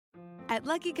At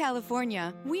Lucky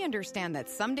California, we understand that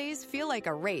some days feel like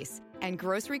a race, and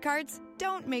grocery carts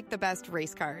don't make the best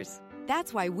race cars.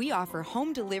 That's why we offer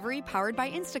home delivery powered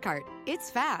by Instacart. It's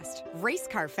fast, race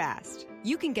car fast.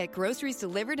 You can get groceries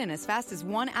delivered in as fast as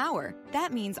 1 hour.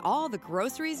 That means all the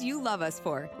groceries you love us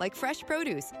for, like fresh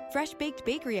produce, fresh baked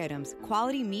bakery items,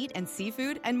 quality meat and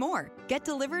seafood, and more. Get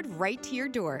delivered right to your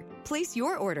door. Place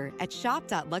your order at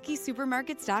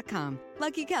shop.luckysupermarkets.com.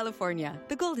 Lucky California,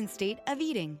 the golden state of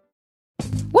eating.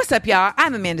 What's up, y'all?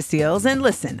 I'm Amanda Seales, and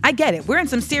listen, I get it. We're in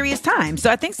some serious times, so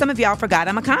I think some of y'all forgot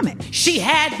I'm a comic. She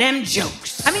had them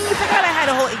jokes. I mean, you forgot I had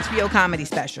a whole HBO comedy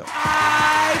special. You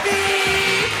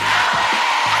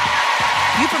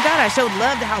forgot I showed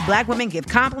love to how black women give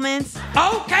compliments.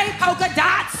 Okay, polka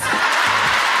dots.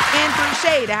 And threw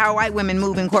shade to how white women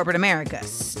move in corporate America.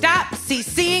 Stop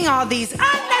CCing all these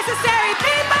unnecessary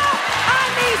people on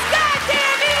these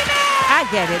goddamn emails. I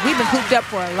get it. We've been cooped up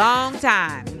for a long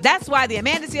time. That's why the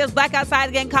Amanda Seales Black Outside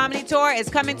Again comedy tour is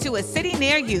coming to a city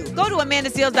near you. Go to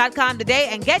amandaseales.com today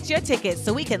and get your tickets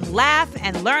so we can laugh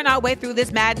and learn our way through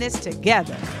this madness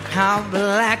together. How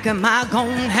black am I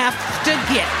gonna have to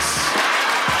get?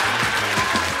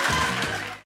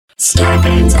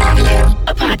 Starburns Avenue,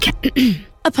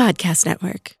 a podcast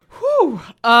network. Whew.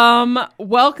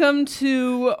 Welcome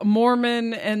to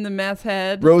Mormon and the Meth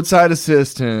Head. Roadside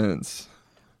assistance.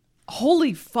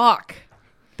 Holy fuck.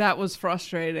 That was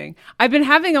frustrating. I've been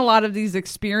having a lot of these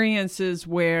experiences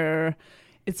where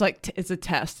it's like, it's a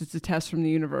test. It's a test from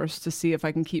the universe to see if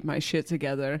I can keep my shit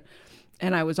together.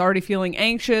 And I was already feeling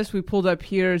anxious. We pulled up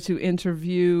here to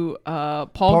interview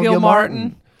Paul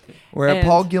Gilmartin. We're at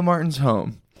Paul Gilmartin's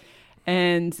home.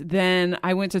 And then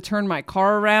I went to turn my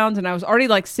car around, and I was already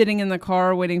like sitting in the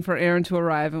car waiting for Aaron to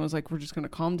arrive, and was like, "We're just gonna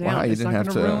calm down. Wow, It's not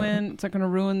gonna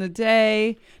ruin the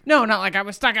day." No, not like I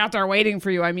was stuck out there waiting for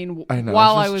you. I mean,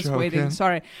 while I was waiting.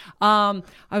 Sorry. I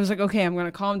was like, "Okay, I'm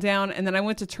gonna calm down." And then I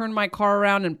went to turn my car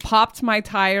around and popped my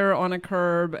tire on a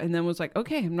curb, and then was like,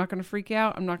 "Okay, I'm not gonna freak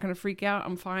out. I'm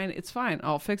fine. It's fine.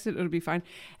 I'll fix it. It'll be fine."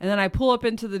 And then I pull up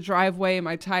into the driveway, and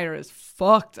my tire is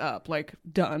fucked up, like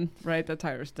done. Right, the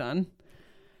tire's done.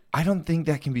 I don't think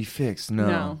that can be fixed.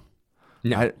 No.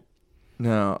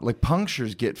 Like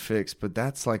punctures get fixed, but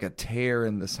that's like a tear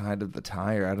in the side of the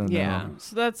tire. I don't know. Yeah,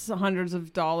 so that's hundreds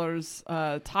of dollars.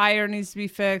 Tire needs to be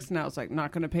fixed. Now it's like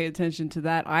not going to pay attention to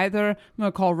that either. I'm going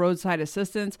to call roadside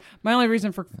assistance. My only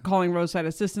reason for calling roadside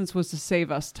assistance was to save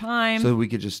us time. So we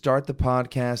could just start the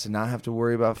podcast and not have to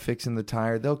worry about fixing the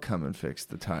tire. They'll come and fix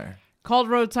the tire. Called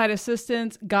roadside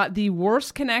assistance, got the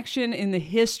worst connection in the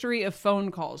history of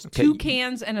phone calls. Okay. 2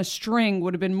 cans and a string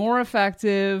would have been more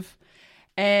effective,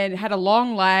 and had a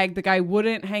long lag. The guy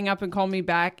wouldn't hang up and call me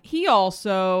back. He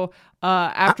also,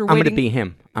 after waiting... I'm going to be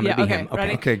him. I'm going to be him.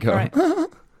 Ready? Okay, go.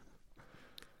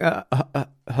 Right.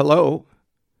 Hello?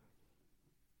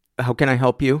 How can I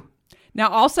help you? Now,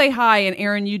 I'll say hi, and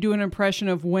Aaron, you do an impression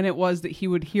of when it was that he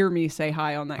would hear me say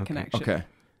hi on that connection. Okay.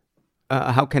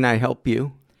 How can I help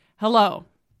you? Hello.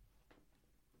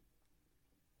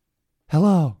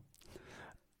 Hello.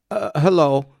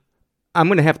 Hello. I'm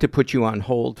going to have to put you on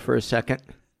hold for a second.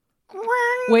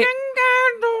 Wait.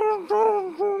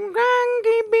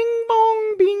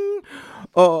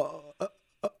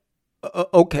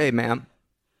 Okay, ma'am.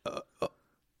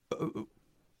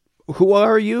 Who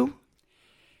are you?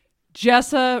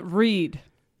 Jessa Reed.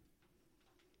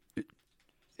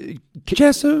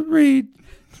 Jessa Reed.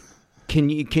 Can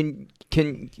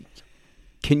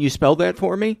you spell that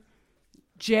for me?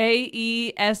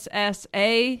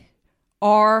 JESSAREED.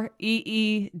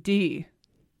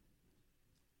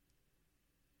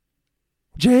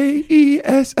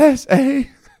 JESSAREED.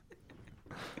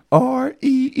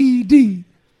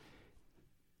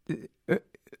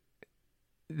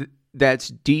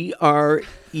 That's DREEKJEWZ.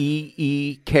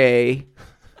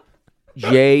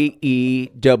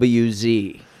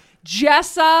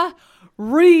 Jessa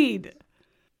Reed.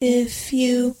 If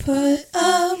you put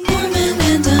a Mormon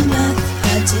and a meth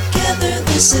head together,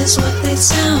 this is what they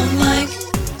sound like.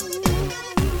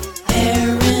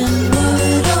 Aaron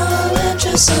Woodall and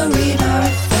Jessa Reed are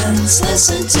friends.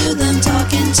 Listen to them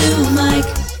talking to Mike.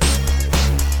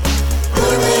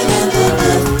 Mormon and the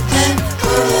meth head,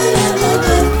 Mormon and the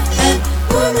meth head,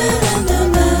 Mormon and the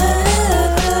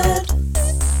meth head.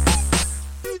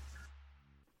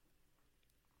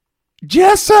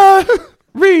 Jessa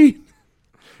Reed.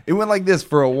 It went like this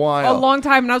for a while. A long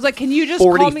time. And I was like, can you just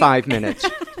call me? 45 minutes.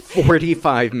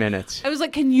 45 minutes. I was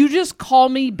like, can you just call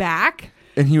me back?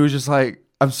 And he was just like,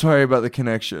 I'm sorry about the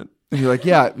connection. And you're like,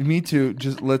 yeah, me too.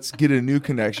 Just let's get a new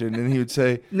connection. And he would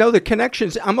say, no, the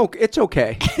connection's, it's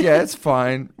okay. Yeah, it's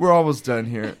fine. We're almost done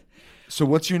here. So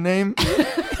what's your name?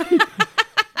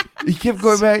 He kept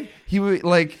going back. He would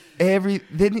like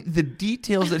the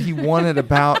details that he wanted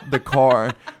about the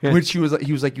car, which he was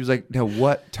like, now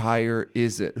what tire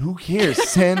is it? Who cares?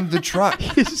 Send the truck.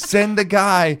 Send the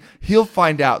guy. He'll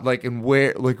find out. Like, and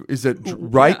where? Like, is it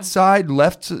right side,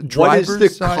 left, driver's side? What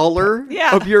is the color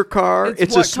of your car?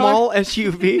 It's a small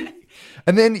SUV.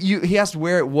 And then he asked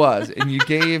where it was, and you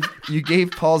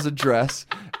gave Paul's address,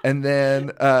 and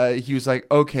then he was like,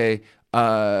 okay.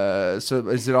 So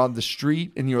is it on the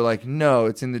street? And you were like, no,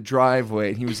 it's in the driveway.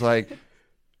 And he was like,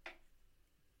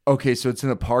 okay, so it's in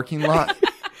a parking lot.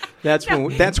 That's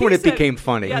when it became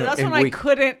funny. Yeah, that's when I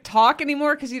couldn't talk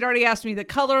anymore because he'd already asked me the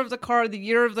color of the car, the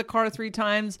year of the car 3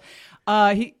 times.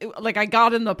 I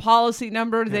got in the policy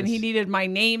number, then he needed my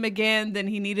name again, then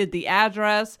he needed the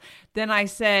address. Then I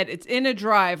said, it's in a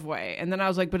driveway. And then I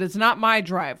was like, but it's not my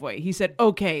driveway. He said,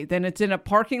 okay, then it's in a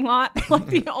parking lot. Like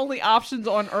the only options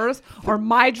on earth are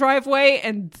my driveway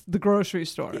and the grocery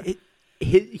store.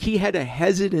 He had a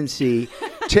hesitancy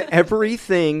to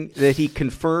everything that he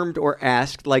confirmed or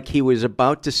asked, like he was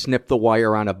about to snip the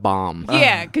wire on a bomb.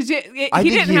 Yeah, because he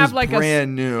didn't have like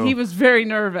brand new. He was very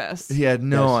nervous. He had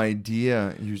no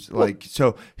idea. He was like,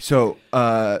 so,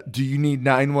 do you need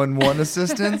 911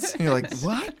 assistance? And you're like,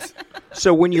 what?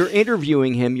 So when you're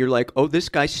interviewing him, you're like, oh, this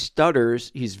guy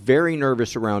stutters. He's very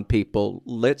nervous around people.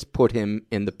 Let's put him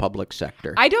in the public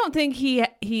sector. I don't think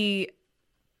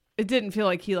it didn't feel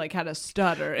like he had a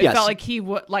stutter. It felt like he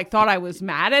thought I was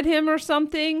mad at him or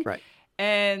something. Right.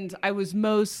 And I was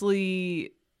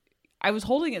holding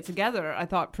it together, I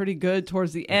thought, pretty good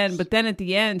towards the end. But then at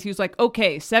the end, he was like,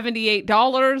 okay,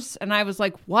 $78. And I was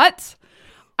like, what?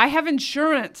 I have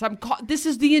insurance. This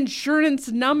is the insurance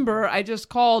number I just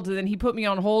called. And then he put me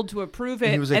on hold to approve it.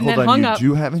 And he was like, and hold then on, hung up. You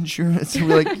do have insurance? And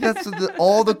we're like, that's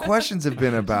all the questions have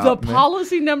been about. The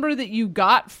policy number that you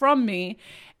got from me.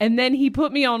 And then he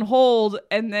put me on hold,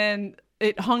 and then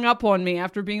it hung up on me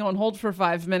after being on hold for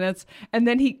 5 minutes. And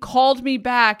then he called me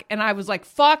back, and I was like,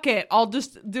 fuck it. I'll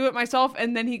just do it myself.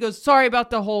 And then he goes, sorry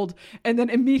about the hold. And then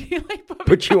immediately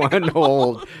put you on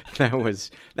hold.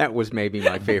 That was maybe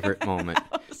my favorite moment.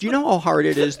 Do you know how hard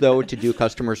it is, though, to do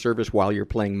customer service while you're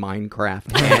playing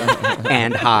Minecraft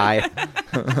and high?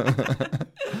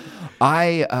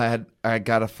 I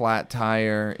got a flat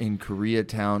tire in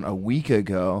Koreatown a week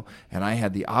ago, and I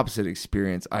had the opposite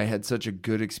experience. I had such a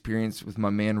good experience with my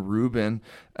man Ruben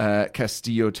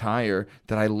Castillo Tire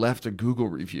that I left a Google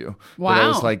review. Wow. But I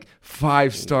was like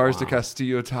 5 stars to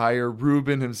Castillo Tire.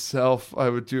 Ruben himself, I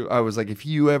was like, if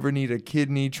you ever need a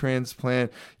kidney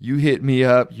transplant, you hit me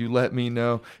up, you let me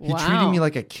know. He treated me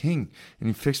like a king, and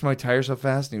he fixed my tire so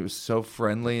fast, and he was so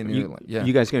friendly. And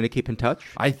you guys going to keep in touch?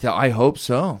 I hope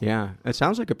so. Yeah, it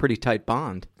sounds like a pretty tight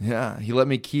bond. Yeah, he let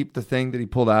me keep the thing that he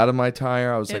pulled out of my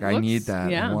tire. I was I need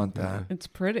that. Yeah. I want that. It's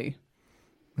pretty.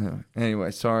 Yeah.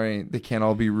 Anyway, sorry, they can't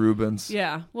all be Rubens.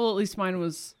 Yeah, well, at least mine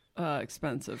was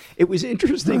expensive. It was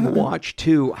interesting to watch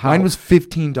too. How mine was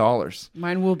 $15.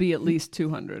 Mine will be at least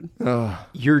 $200.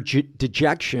 Your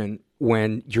dejection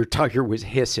when your tire was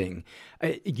hissing.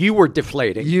 You were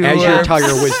deflating your tire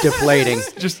was deflating.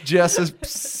 Just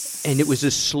Jess's. And it was a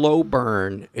slow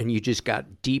burn, and you just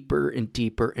got deeper and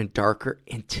deeper and darker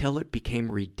until it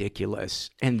became ridiculous.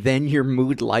 And then your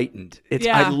mood lightened.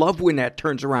 I love when that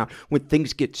turns around, when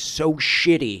things get so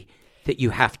shitty that you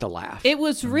have to laugh. It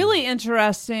was really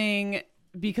interesting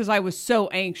because I was so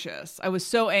anxious.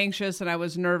 And I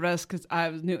was nervous because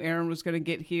I knew Aaron was going to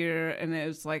get here. And it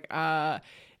was like,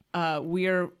 we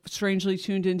are strangely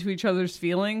tuned into each other's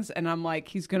feelings. And I'm like,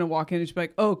 he's going to walk in and just be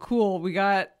like, oh, cool. We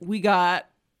got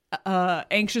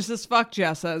anxious as fuck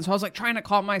Jessa. And so I was like trying to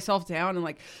calm myself down and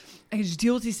like I can just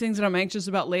deal with these things that I'm anxious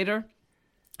about later.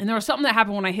 And there was something that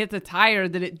happened when I hit the tire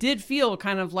that it did feel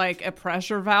kind of like a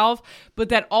pressure valve, but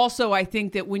that also I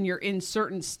think that when you're in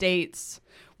certain states,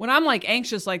 when I'm like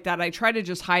anxious like that, I try to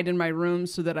just hide in my room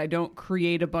so that I don't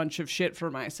create a bunch of shit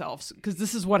for myself, because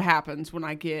this is what happens when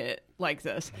I get like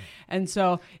this. And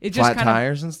so it just flat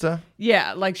tires and stuff.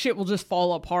 Yeah, like shit will just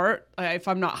fall apart if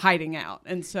I'm not hiding out.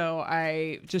 And so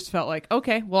I just felt like,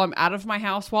 okay, well, I'm out of my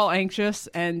house while anxious,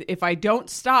 and if I don't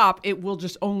stop, it will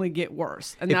just only get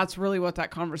worse. And that's really what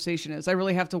that conversation is. I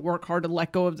really have to work hard to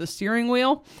let go of the steering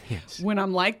wheel when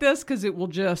I'm like this, because it will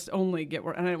just only get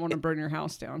worse. And I didn't want to burn your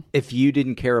house down. If you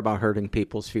didn't care about hurting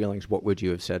people's feelings, what would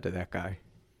you have said to that guy?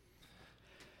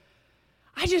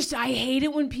 I hate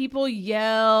it when people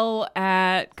yell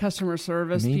at customer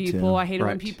service people. Too. I hate it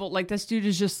when people, like, this dude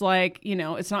is just like,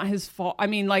 it's not his fault. I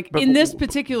mean, like, but in this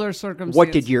particular circumstance.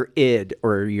 What did your id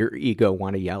or your ego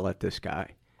want to yell at this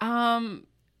guy? I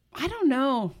don't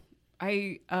know.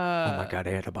 Oh my God,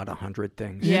 I had about 100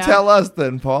 things. You tell us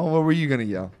then, Paul. What were you going to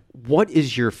yell? What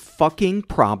is your fucking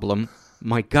problem?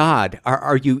 My God,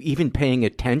 are you even paying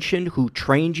attention? Who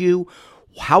trained you?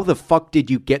 How the fuck did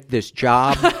you get this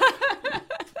job?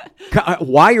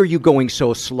 Why are you going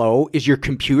so slow? Is your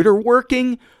computer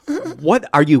working? What,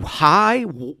 are you high?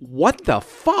 What the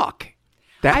fuck?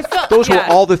 Those were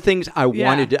all the things I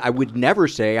wanted to, I would never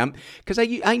say. Because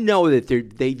I know that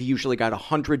they've usually got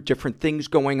 100 different things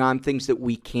going on, things that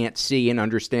we can't see and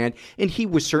understand. And he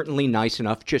was certainly nice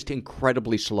enough, just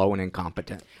incredibly slow and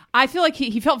incompetent. I feel like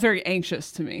he felt very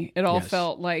anxious to me. It all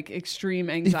felt like extreme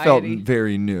anxiety. He felt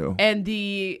very new. And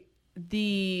the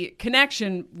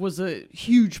connection was a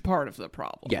huge part of the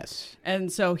problem. Yes.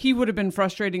 And so he would have been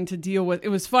frustrating to deal with. It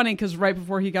was funny because right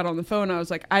before he got on the phone, I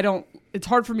was like, it's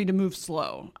hard for me to move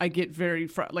slow. I get very,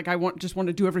 I just want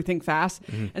to do everything fast.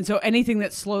 Mm-hmm. And so anything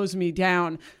that slows me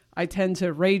down, I tend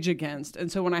to rage against. And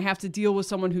so when I have to deal with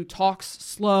someone who talks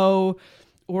slow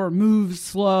or moves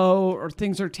slow or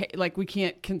things are like we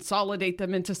can't consolidate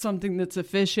them into something that's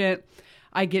efficient,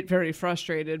 I get very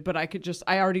frustrated, but I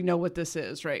already know what this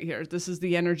is right here. This is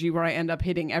the energy where I end up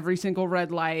hitting every single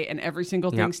red light and every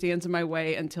single thing stands in my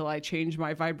way until I change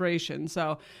my vibration.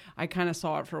 So I kind of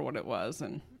saw it for what it was,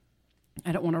 and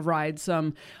I don't want to ride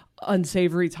some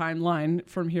unsavory timeline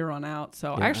from here on out.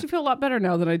 So I actually feel a lot better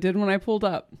now than I did when I pulled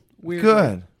up. Weirdly.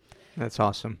 Good. That's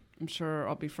awesome. I'm sure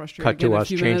I'll be frustrated. Cut to us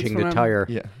changing the tire.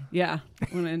 Yeah.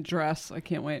 When I dress, I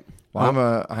can't wait.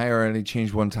 Well, I already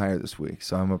changed one tire this week,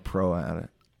 so I'm a pro at it.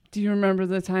 Do you remember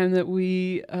the time that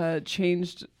we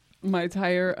changed my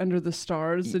tire under the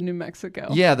stars in New Mexico?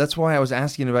 Yeah, that's why I was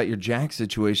asking about your jack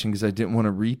situation, because I didn't want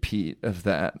a repeat of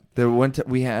that.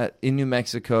 We had in New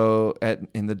Mexico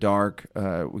in the dark.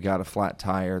 We got a flat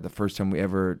tire the first time we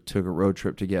ever took a road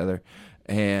trip together,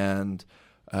 and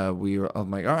I'm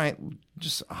like, all right,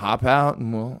 just hop out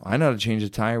and I know how to change a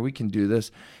tire. We can do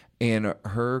this. And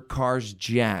her car's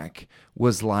jack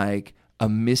was like a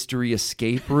mystery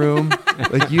escape room.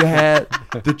 Like you had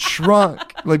the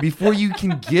trunk. Like before you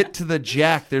can get to the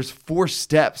jack, there's 4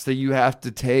 steps that you have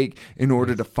to take in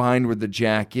order to find where the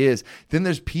jack is. Then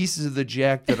there's pieces of the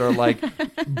jack that are like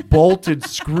bolted,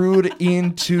 screwed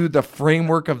into the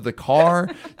framework of the car.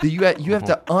 That you have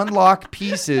to unlock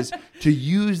pieces to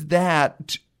use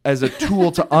that as a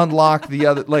tool to unlock the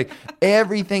other. Like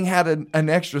everything had an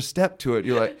extra step to it.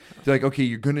 You're like, okay,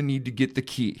 you're gonna need to get the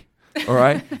key. All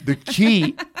right, the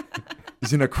key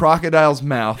is in a crocodile's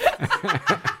mouth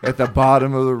at the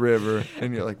bottom of the river,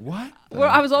 and you're like, what?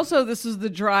 Well, this is the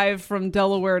drive from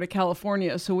Delaware to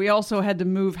California, so we also had to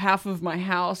move half of my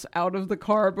house out of the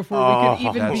car before we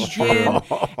could even begin.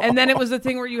 And then it was the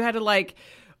thing where you had to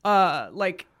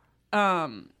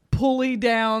pulley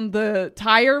down the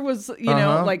tire was,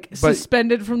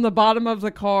 suspended from the bottom of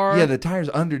the car. Yeah, the tire's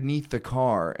underneath the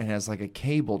car and has like a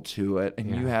cable to it,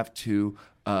 and you have to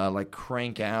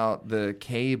crank out the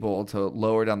cable to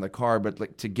lower down the car. But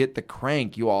like to get the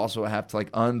crank, you also have to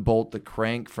like unbolt the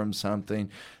crank from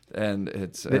something. And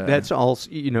it's that's all,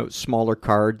 smaller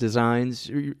car designs.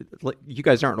 You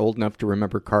guys aren't old enough to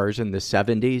remember cars in the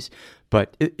 70s,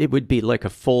 but it would be like a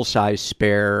full-size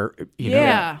spare,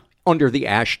 under the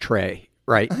ashtray,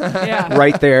 right? Yeah.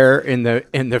 Right there in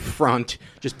the front.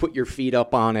 Just put your feet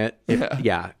up on it.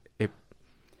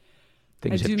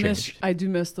 Things have changed. I do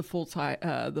miss the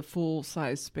full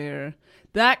size spare.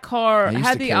 That car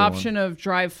had the option of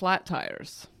drive flat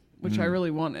tires, which I really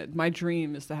wanted. My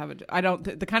dream is to have it.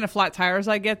 The kind of flat tires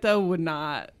I get though it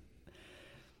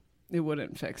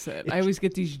wouldn't fix it. I always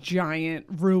get these giant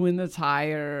ruin the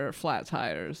tire flat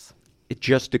tires. It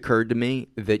just occurred to me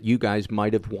that you guys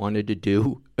might have wanted to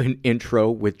do an intro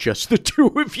with just the two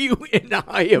of you, and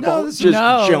I have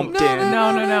jumped in.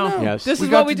 No. Yes. This is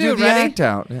what we do. The Ready? act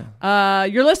out. Yeah.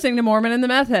 You're listening to Mormon and the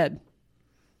Meth Head.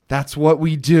 That's what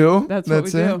we do. That's what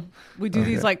we do. We do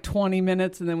these like 20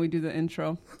 minutes, and then we do the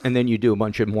intro. And then you do a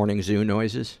bunch of morning zoo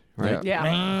noises, right?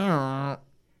 Yeah.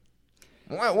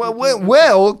 Well,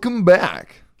 welcome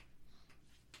back.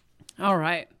 All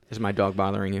right. Is my dog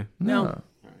bothering you? No.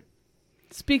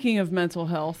 Speaking of mental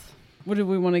health, what did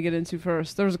we want to get into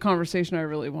first? There was a conversation I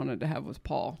really wanted to have with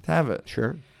Paul. Have it.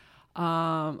 Sure.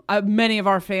 Many of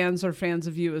our fans are fans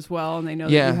of you as well, and they know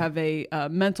that you have a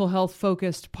mental health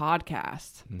focused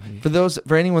podcast. Mm-hmm.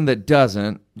 For anyone that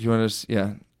doesn't, do you want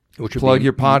to Which plug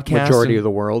your podcast? Majority of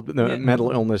the world, the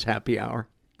Mental Illness Happy Hour.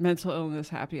 Mental Illness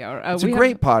Happy Hour. It's a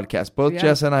great podcast. Both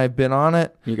Jess and I have been on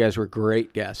it. You guys were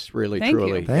great guests, really, Thank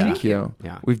truly. you. Thank you.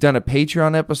 Yeah. We've done a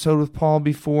Patreon episode with Paul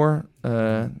before.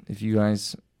 If you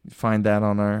guys find that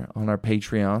on our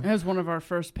Patreon. It was one of our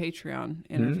first Patreon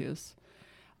interviews.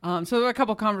 So there were a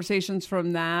couple conversations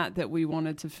from that we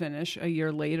wanted to finish a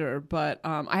year later. But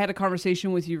I had a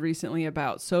conversation with you recently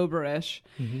about Soberish.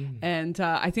 And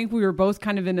I think we were both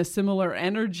kind of in a similar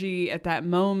energy at that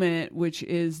moment, which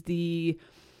is the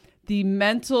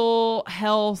mental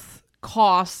health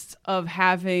cost of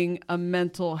having a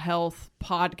mental health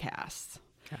podcast.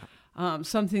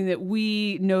 Something that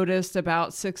we noticed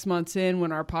about 6 months in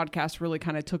when our podcast really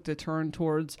kind of took the turn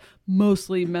towards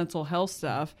mostly mental health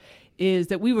stuff is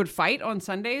that we would fight on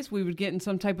Sundays. We would get in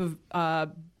some type of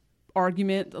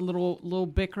argument, a little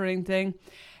bickering thing,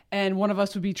 and one of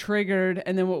us would be triggered.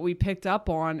 And then what we picked up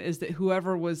on is that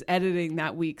whoever was editing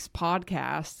that week's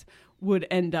podcast would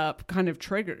end up kind of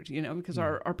triggered, because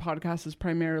our podcast is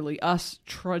primarily us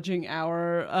trudging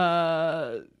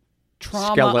our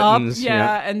trauma skeletons,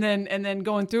 up, and then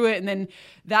going through it, and then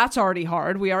that's already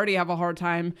hard. We already have a hard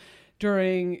time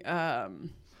during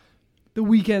the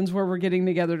weekends where we're getting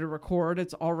together to record.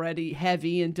 It's already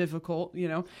heavy and difficult,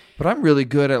 But I'm really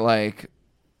good at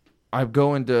I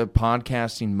go into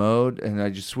podcasting mode and I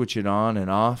just switch it on and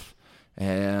off.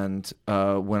 And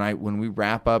when we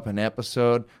wrap up an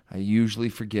episode, I usually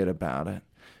forget about it.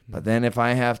 But then if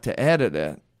I have to edit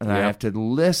it, and I have to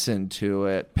listen to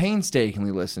it,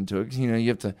 painstakingly listen to it, because you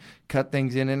have to cut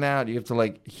things in and out. You have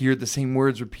to hear the same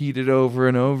words repeated over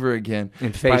and over again,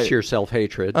 and face your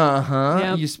self-hatred.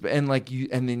 I'm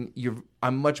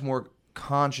much more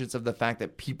conscious of the fact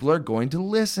that people are going to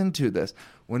listen to this.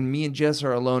 When me and Jess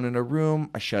are alone in a room,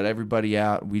 I shut everybody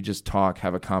out. We just talk,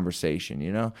 have a conversation,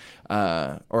 or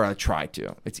I try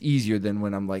to. It's easier than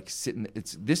when I'm sitting.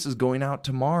 This is going out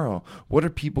tomorrow. What are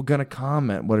people going to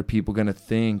comment? What are people going to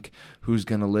think? Who's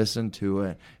going to listen to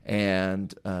it?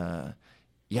 And and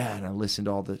I listen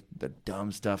to all the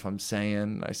dumb stuff I'm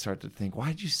saying. I start to think,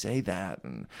 why'd you say that?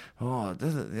 And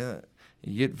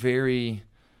you get very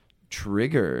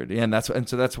triggered, and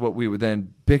so that's what we would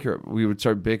then bicker. We would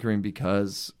start bickering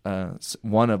because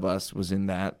one of us was in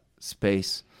that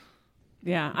space.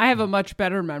 Yeah, I have a much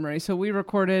better memory. So we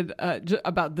recorded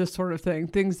about this sort of thing,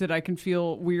 things that I can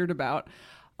feel weird about.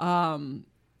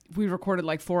 We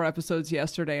recorded 4 episodes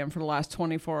yesterday, and for the last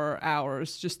 24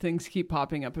 hours, just things keep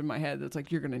popping up in my head. That's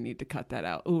you're going to need to cut that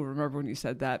out. Oh, remember when you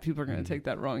said that? People are going to take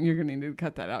that wrong. You're going to need to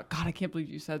cut that out. God, I can't believe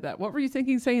you said that. What were you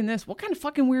thinking saying this? What kind of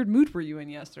fucking weird mood were you in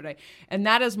yesterday? And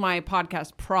that is my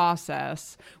podcast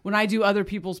process. When I do other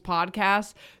people's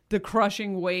podcasts, the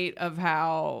crushing weight of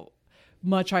how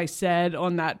much I said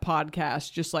on that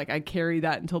podcast, just I carry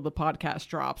that until the podcast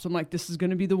drops. I'm this is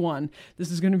going to be the one. This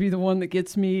is going to be the one that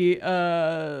gets me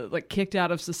kicked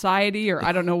out of society, or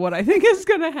I don't know what I think is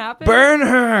going to happen. Burn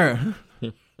her.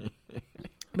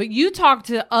 But you talk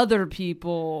to other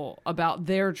people about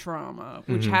their trauma,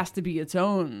 which has to be its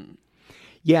own.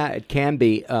 Yeah, it can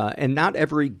be. And not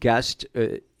every guest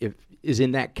is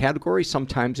in that category.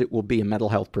 Sometimes it will be a mental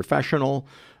health professional,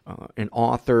 an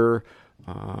author,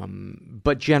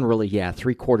 but generally,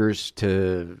 3/4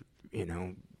 to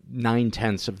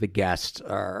 9/10 of the guests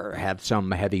have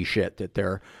some heavy shit that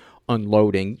they're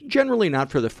unloading. Generally, not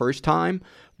for the first time,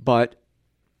 but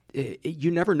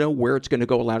you never know where it's going to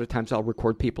go. A lot of times, I'll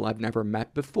record people I've never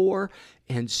met before,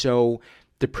 and so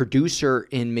the producer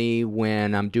in me,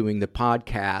 when I'm doing the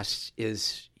podcast,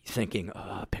 is thinking,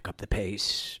 "Pick up the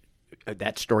pace.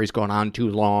 That story's going on too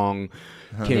long.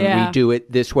 Can we do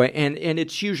it this way?" And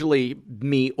it's usually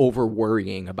me over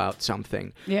worrying about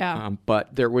something. Yeah.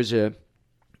 But there was the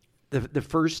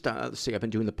first, let's see, I've been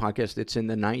doing the podcast. It's in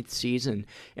the 9th season.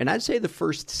 And I'd say the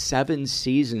first 7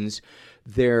 seasons,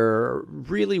 there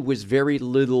really was very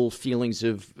little feelings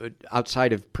of,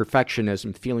 outside of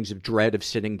perfectionism, feelings of dread of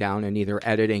sitting down and either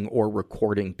editing or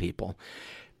recording people.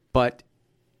 But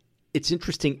it's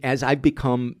interesting, as I've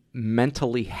become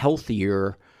mentally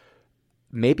healthier,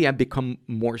 maybe I've become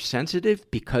more sensitive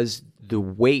because the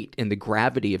weight and the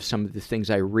gravity of some of the things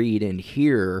I read and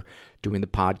hear doing the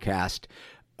podcast,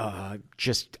 I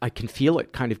can feel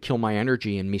it kind of kill my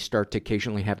energy and me start to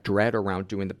occasionally have dread around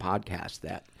doing the podcast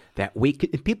that week.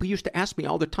 And people used to ask me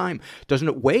all the time, doesn't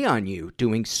it weigh on you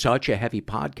doing such a heavy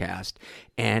podcast?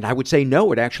 And I would say,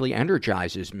 no, it actually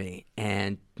energizes me.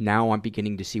 And now I'm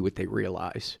beginning to see what they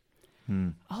realize.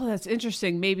 Oh, that's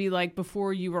interesting. Maybe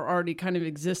before you were already kind of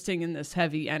existing in this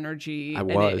heavy energy, I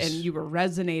was. and you were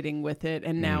resonating with it.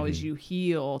 And now as you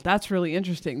heal, that's really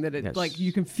interesting that it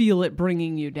you can feel it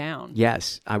bringing you down.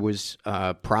 Yes, I was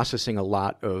processing a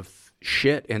lot of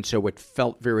shit. And so it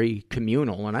felt very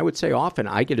communal. And I would say often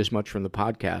I get as much from the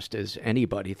podcast as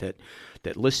anybody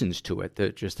that listens to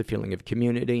it, just the feeling of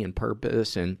community and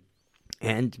purpose and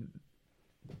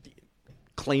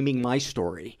claiming my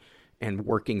story and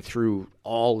working through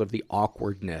all of the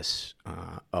awkwardness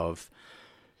of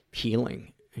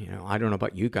healing. I don't know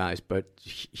about you guys, but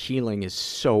healing is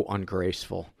so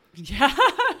ungraceful. Yeah.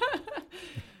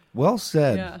 Well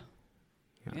said.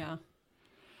 Yeah.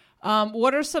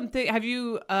 What are some things, have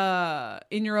you,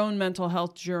 in your own mental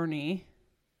health journey,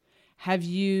 do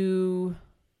you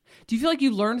feel like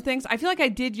you learned things? I feel like I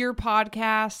did your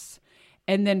podcasts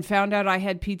and then found out I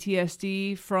had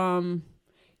PTSD from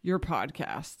your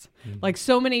podcast. Mm-hmm. Like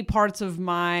so many parts of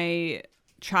my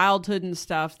childhood and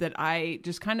stuff that I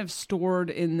just kind of stored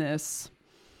in this,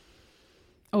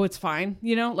 oh, it's fine.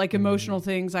 Like emotional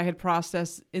things I had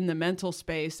processed in the mental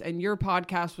space. And your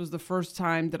podcast was the first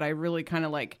time that I really kind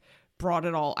of like brought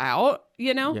it all out,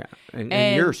 Yeah.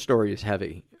 And your story is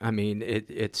heavy. I mean,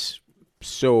 it's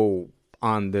so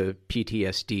on the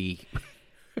PTSD.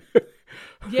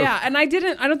 Yeah. And I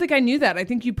don't think I knew that. I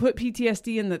think you put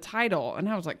PTSD in the title and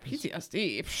I was like,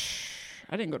 PTSD?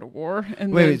 I didn't go to war.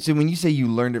 And wait, so when you say you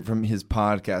learned it from his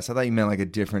podcast, I thought you meant like a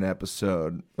different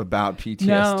episode about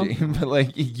PTSD. No. But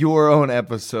like your own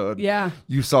episode. Yeah.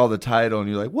 You saw the title and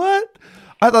you're like, what?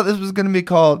 I thought this was going to be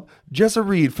called Jessa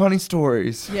Reed Funny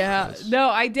Stories. Yeah. No,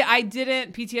 I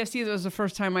didn't. PTSD, that was the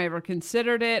first time I ever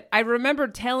considered it. I remember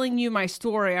telling you my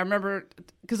story. I remember,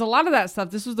 because a lot of that stuff,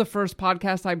 this was the first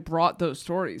podcast I brought those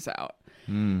stories out.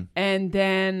 Mm. And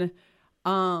then...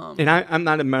 and I'm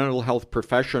not a mental health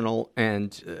professional,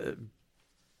 and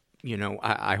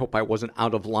I hope I wasn't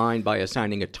out of line by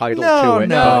assigning a title to it.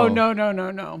 No. It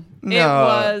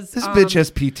was this bitch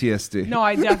has PTSD. No,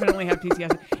 I definitely have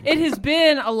PTSD. It has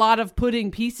been a lot of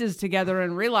putting pieces together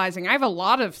and realizing I have a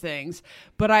lot of things,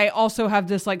 but I also have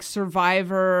this like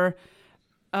survivor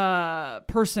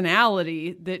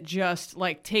personality that just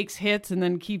like takes hits and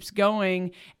then keeps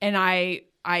going, and I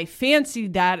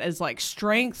fancied that as like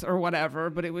strength or whatever,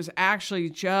 but it was actually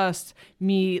just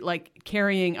me like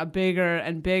carrying a bigger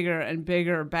and bigger and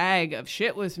bigger bag of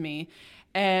shit with me.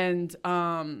 And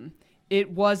it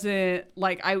wasn't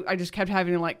like I just kept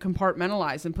having to like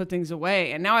compartmentalize and put things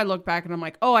away. And now I look back and I'm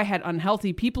like, oh, I had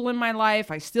unhealthy people in my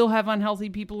life. I still have unhealthy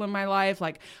people in my life.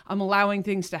 Like I'm allowing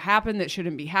things to happen that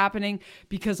shouldn't be happening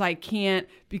because I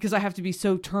have to be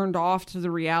so turned off to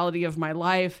the reality of my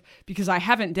life because I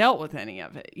haven't dealt with any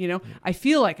of it. I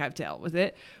feel like I've dealt with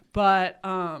it, but,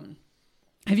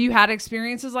 have you had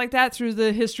experiences like that through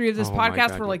the history of this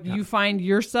podcast where like you find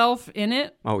yourself in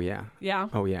it? Oh, yeah. Yeah.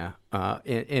 Oh, yeah.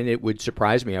 And it would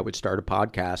surprise me. I would start a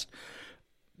podcast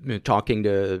talking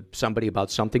to somebody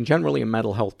about something, generally a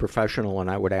mental health professional,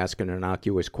 and I would ask an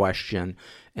innocuous question,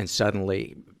 and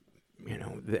suddenly,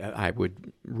 I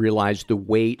would realize the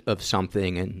weight of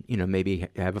something and, maybe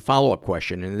have a follow-up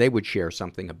question, and they would share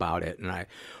something about it, and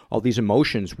all these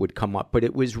emotions would come up, but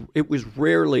it was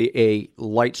rarely a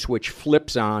light switch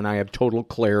flips on, I have total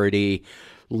clarity,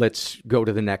 let's go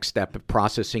to the next step of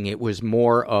processing. It was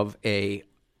more of a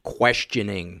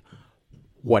questioning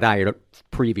what I had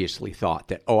previously thought,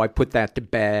 that, I put that to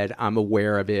bed, I'm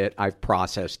aware of it, I've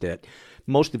processed it.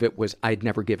 Most of it was I'd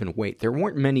never given weight. There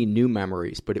weren't many new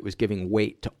memories, but it was giving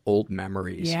weight to old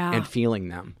memories and feeling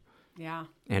them. Yeah.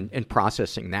 And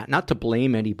processing that. Not to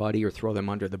blame anybody or throw them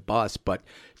under the bus, but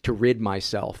to rid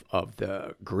myself of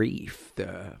the grief,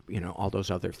 all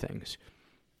those other things.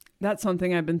 That's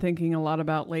something I've been thinking a lot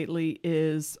about lately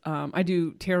is I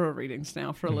do tarot readings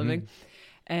now for a living.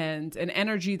 And an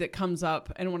energy that comes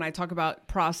up, and when I talk about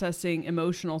processing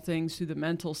emotional things through the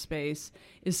mental space,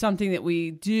 is something that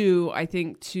we do, I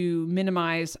think, to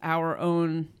minimize our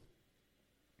own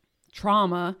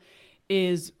trauma,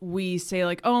 is we say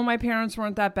like, oh, my parents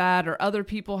weren't that bad, or other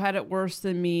people had it worse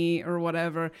than me, or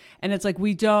whatever. And it's like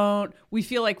we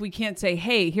feel like we can't say,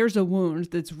 hey, here's a wound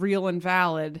that's real and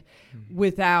valid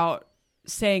without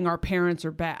saying our parents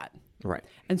are bad. Right.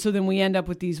 And so then we end up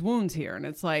with these wounds here. And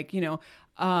it's like,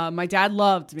 my dad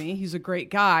loved me. He's a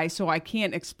great guy. So I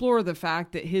can't explore the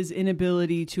fact that his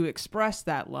inability to express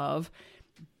that love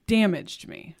damaged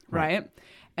me. Right.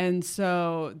 And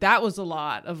so that was a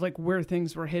lot of like where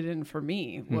things were hidden for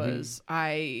me was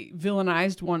I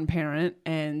villainized one parent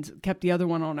and kept the other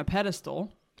one on a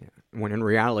pedestal. Yeah. When in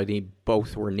reality,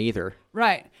 both were neither.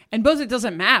 Right. And both, it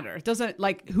doesn't matter. It doesn't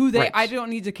like who they, I don't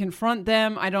need to confront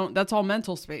them. That's all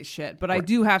mental space shit. But I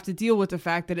do have to deal with the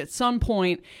fact that at some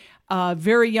point, a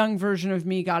very young version of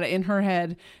me got it in her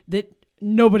head that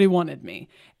nobody wanted me.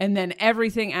 And then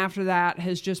everything after that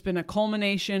has just been a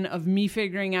culmination of me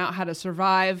figuring out how to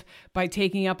survive by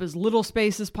taking up as little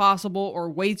space as possible or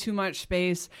way too much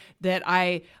space, that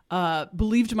I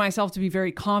believed myself to be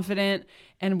very confident.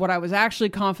 And what I was actually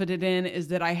confident in is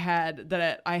that I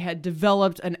had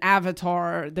developed an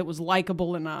avatar that was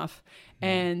likable enough,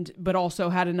 but also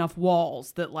had enough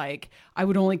walls that like I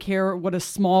would only care what a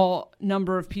small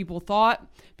number of people thought,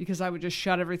 because I would just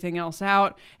shut everything else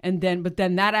out. But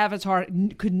then that avatar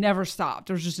could never stop.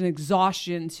 There was just an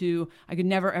exhaustion I could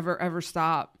never, ever, ever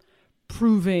stop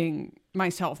proving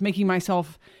myself, making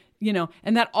myself,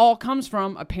 and that all comes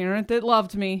from a parent that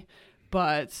loved me,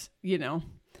 but,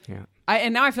 Yeah.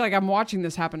 And now I feel like I'm watching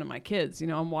this happen to my kids.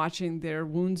 I'm watching their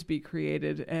wounds be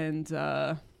created, and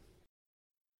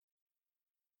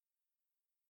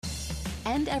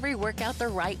End every workout the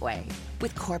right way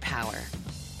with Core Power.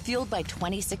 Fueled by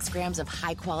 26 grams of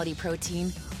high-quality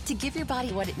protein to give your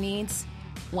body what it needs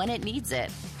when it needs it.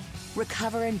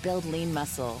 Recover and build lean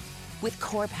muscle with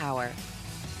Core Power.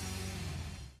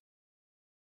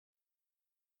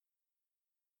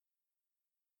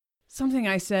 Something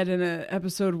I said in an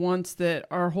episode once, that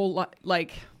our whole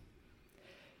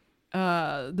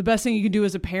the best thing you can do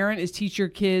as a parent is teach your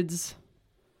kids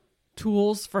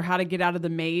tools for how to get out of the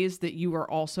maze that you are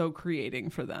also creating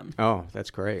for them. Oh,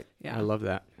 that's great. Yeah. I love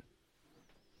that.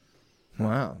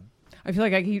 Wow. I feel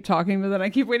like I keep talking, but then I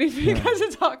keep waiting for you guys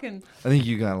to talk. I think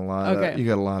you got a lot. You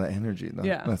got a lot of energy, though.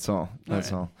 Yeah, that's all.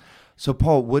 That's all. So,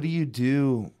 Paul, what do you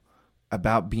do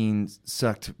about being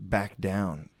sucked back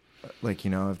down? Like,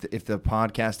 if the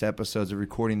podcast episodes are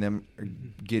recording them, are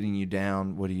getting you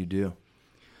down, what do you do?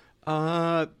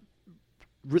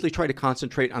 Really try to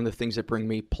concentrate on the things that bring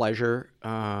me pleasure.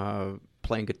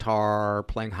 Playing guitar,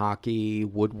 playing hockey,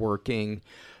 woodworking.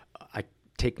 I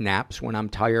take naps when I'm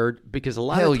tired, because a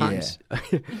lot of times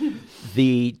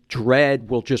the dread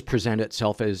will just present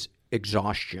itself as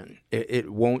exhaustion. It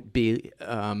won't be,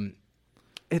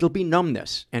 it'll be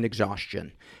numbness and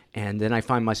exhaustion. And then I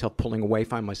find myself pulling away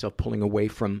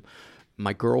from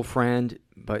my girlfriend.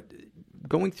 But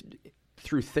going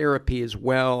through therapy as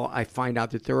well, I find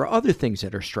out that there are other things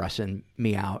that are stressing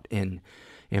me out in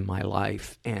my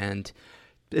life. And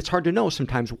it's hard to know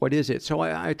sometimes what is it. So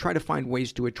I try to find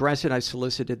ways to address it. I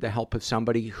solicited the help of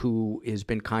somebody who has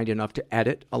been kind enough to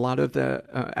edit a lot of the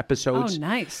episodes. Oh,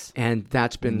 nice. And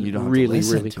that's been really,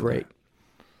 really great.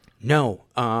 No.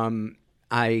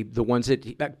 The ones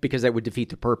because that would defeat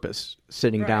the purpose.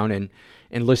 Sitting down and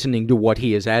listening to what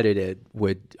he has edited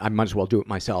I might as well do it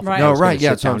myself. Right. No, right.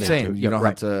 Yeah, that's what I'm saying. You don't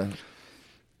have to.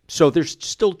 So there's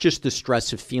still just the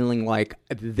stress of feeling like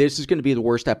this is going to be the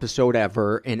worst episode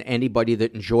ever, and anybody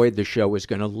that enjoyed the show is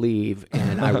going to leave,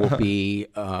 and I will be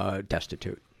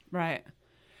destitute. Right.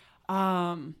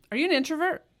 Are you an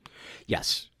introvert?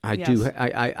 Yes, I do.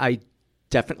 I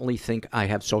definitely think I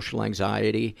have social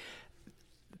anxiety.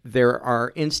 There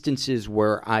are instances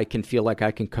where I can feel like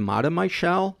I can come out of my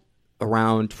shell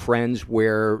around friends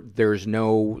where there's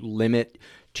no limit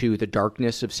to the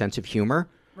darkness of sense of humor.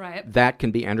 Right. That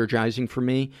can be energizing for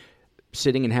me.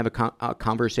 Sitting and have a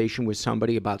conversation with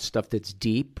somebody about stuff that's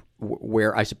deep,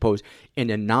 where I suppose in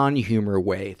a non-humor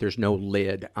way, there's no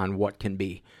lid on what can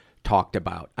be talked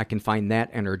about. I can find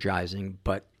that energizing,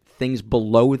 but things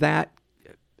below that,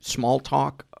 small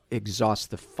talk, exhausts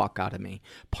the fuck out of me.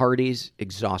 Parties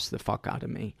exhaust the fuck out of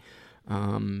me.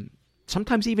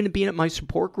 Sometimes even being at my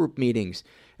support group meetings,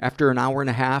 after an hour and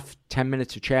a half, 10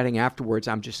 minutes of chatting afterwards,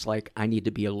 I'm just like, I need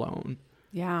to be alone.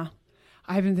 Yeah.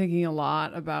 I've been thinking a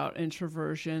lot about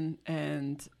introversion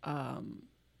and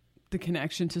the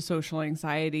connection to social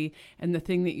anxiety, and the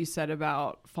thing that you said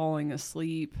about falling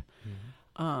asleep.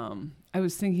 Mm-hmm. I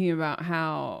was thinking about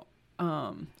how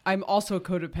I'm also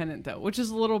codependent, though, which is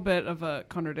a little bit of a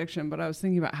contradiction, but I was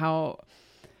thinking about how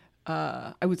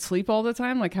I would sleep all the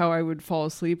time, like how I would fall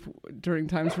asleep during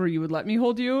times where you would let me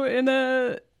hold you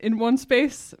in one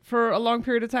space for a long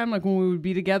period of time, like when we would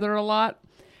be together a lot.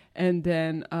 And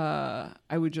then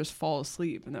I would just fall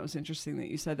asleep. And that was interesting that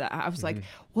you said that. I was like,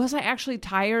 was I actually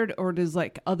tired, or does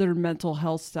like other mental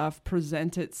health stuff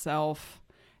present itself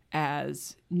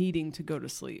as needing to go to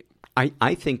sleep?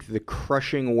 I think the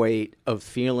crushing weight of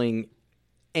feeling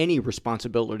any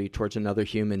responsibility towards another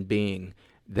human being,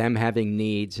 them having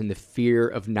needs, and the fear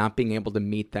of not being able to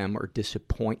meet them or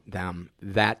disappoint them,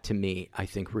 that to me, I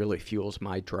think really fuels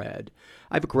my dread.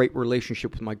 I have a great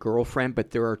relationship with my girlfriend,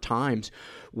 but there are times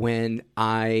when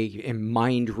I am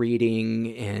mind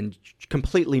reading and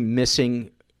completely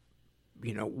missing,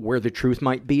 where the truth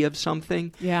might be of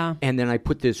something. Yeah. And then I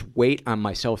put this weight on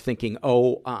myself thinking,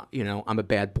 I'm a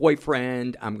bad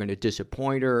boyfriend. I'm going to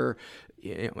disappoint her.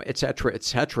 et cetera, et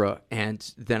cetera.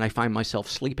 And then I find myself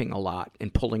sleeping a lot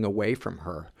and pulling away from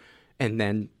her. And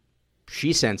then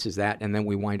she senses that, and then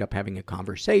we wind up having a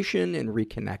conversation and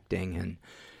reconnecting and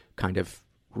kind of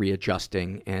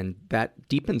readjusting, and that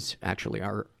deepens actually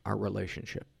our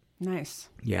relationship. Nice.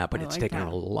 Yeah, but it's taken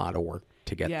a lot of work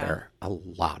to get there. A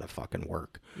lot of fucking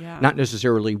work. Yeah. Not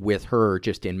necessarily with her,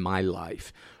 just in my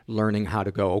life. Learning how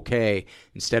to go, okay,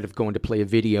 instead of going to play a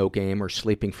video game or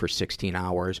sleeping for 16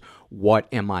 hours, what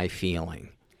am I feeling?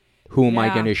 Who am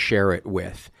I going to share it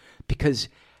with? Because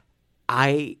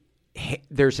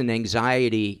there's an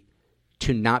anxiety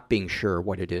to not being sure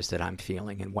what it is that I'm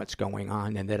feeling and what's going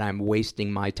on, and that I'm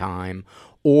wasting my time,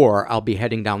 or I'll be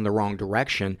heading down the wrong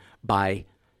direction by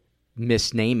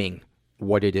misnaming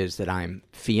what it is that I'm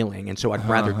feeling. And so I'd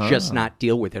rather just not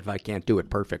deal with it if I can't do it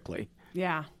perfectly.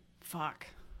 Yeah. Fuck.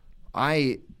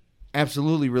 I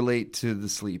absolutely relate to the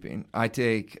sleeping. I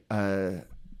take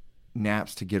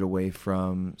naps to get away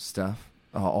from stuff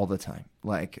all the time.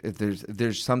 Like if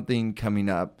there's something coming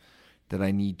up that I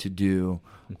need to do,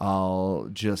 I'll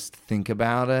just think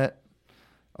about it.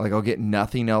 Like I'll get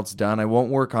nothing else done. I won't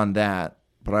work on that,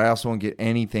 but I also won't get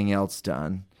anything else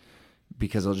done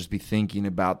because I'll just be thinking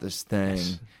about this thing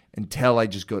until I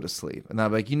just go to sleep. And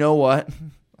I'm like, you know what?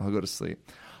 I'll go to sleep.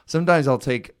 Sometimes I'll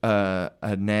take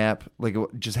a nap, like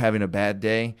just having a bad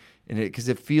day, and because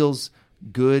it feels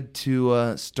good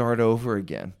to start over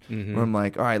again. Mm-hmm. Where I'm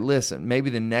like, all right, listen, maybe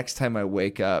the next time I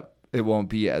wake up, it won't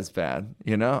be as bad.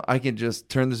 You know, I can just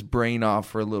turn this brain off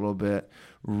for a little bit,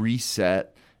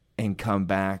 reset, and come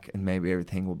back, and maybe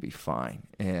everything will be fine.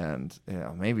 And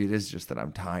maybe it is just that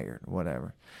I'm tired,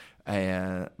 whatever.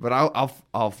 But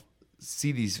I'll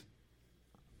see these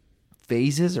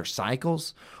phases or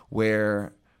cycles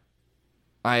where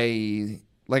I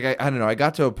don't know, I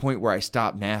got to a point where I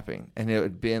stopped napping, and it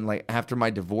had been like after my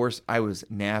divorce, I was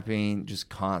napping just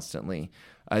constantly.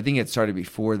 I think it started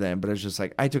before then, but it was just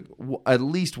like I took at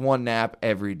least one nap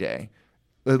every day.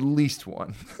 At least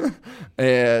one.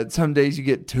 And some days you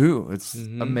get two. It's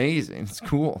amazing. It's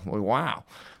cool. Like, wow.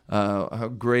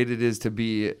 How great it is to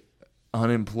be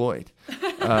unemployed.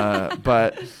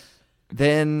 But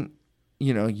then,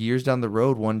 years down the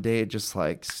road, one day it just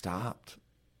like stopped.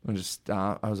 I just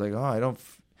stopped. I was like, I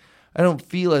don't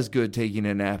feel as good taking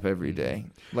a nap every day.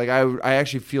 Like I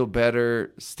actually feel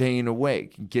better staying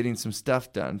awake, getting some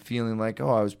stuff done, feeling like,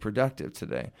 I was productive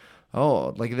today.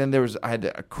 Then I had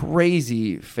a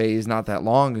crazy phase not that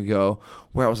long ago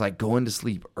where I was like going to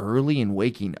sleep early and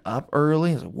waking up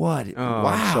early. I was like, what? Oh, wow.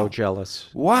 I'm so jealous.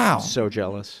 Wow. So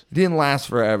jealous. It didn't last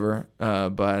forever,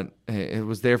 but it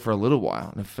was there for a little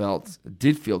while, and it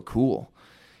did feel cool.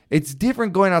 It's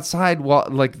different going outside while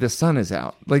like the sun is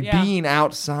out. Like being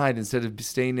outside instead of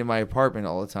staying in my apartment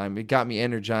all the time. It got me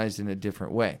energized in a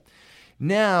different way.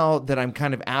 Now that I'm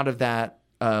kind of out of that,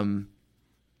 that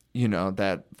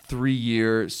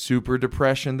 3-year super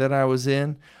depression that I was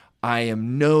in, I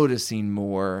am noticing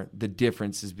more the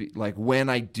differences. Like when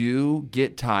I do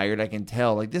get tired, I can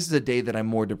tell like this is a day that I'm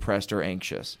more depressed or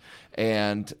anxious.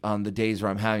 And on the days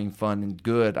where I'm having fun and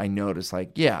good, I notice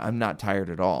like, I'm not tired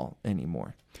at all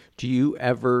anymore. Do you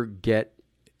ever get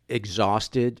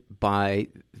exhausted by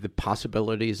the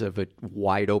possibilities of a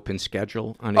wide open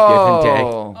schedule on a given day?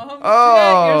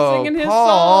 You're singing his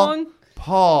song.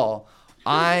 Paul,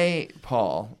 I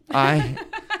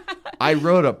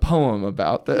wrote a poem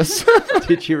about this.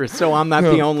 Did you? So I'm not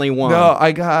the only one. No,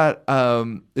 I got,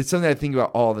 it's something I think about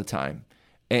all the time.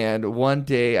 And one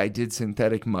day I did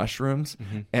synthetic mushrooms,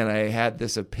 and I had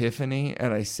this epiphany,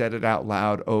 and I said it out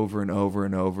loud over and over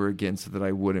and over again so that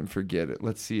I wouldn't forget it.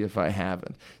 Let's see if I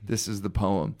haven't. This is the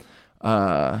poem.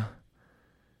 I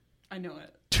know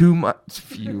it. Too much,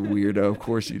 you weirdo. Of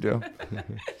course you do.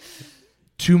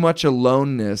 Too much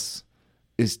aloneness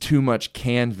is too much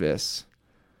canvas.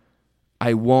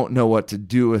 I won't know what to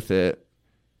do with it,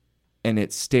 and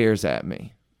it stares at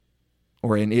me,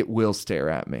 and it will stare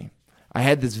at me. I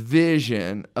had this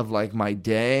vision of like my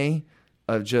day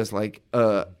of just like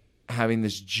having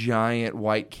this giant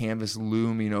white canvas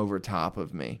looming over top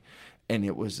of me. And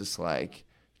it was just like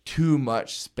too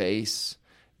much space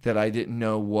that I didn't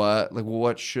know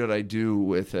what should I do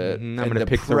with it? I'm going to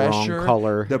pick the wrong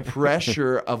color. The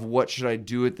pressure of what should I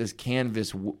do with this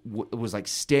canvas was like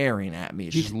staring at me.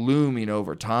 It's just looming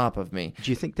over top of me. Do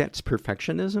you think that's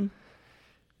perfectionism?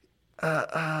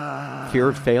 Fear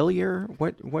of failure?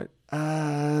 What do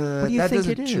you think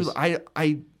it is?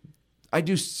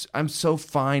 I'm so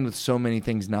fine with so many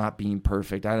things not being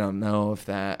perfect. I don't know if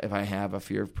I have a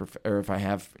fear of or if I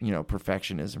have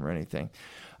perfectionism or anything.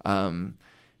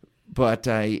 But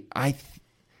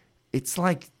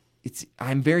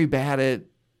I'm very bad at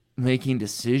making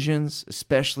decisions,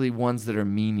 especially ones that are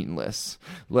meaningless.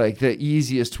 Like the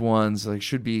easiest ones like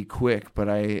should be quick, but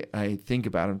I think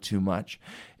about them too much.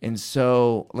 And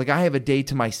so like I have a day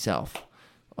to myself,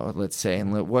 let's say,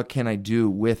 and what can I do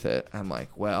with it? I'm like,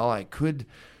 well, I could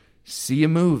see a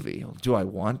movie. Do I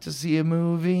want to see a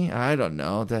movie? I don't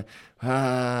know. Do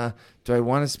I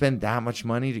want to spend that much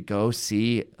money to go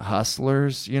see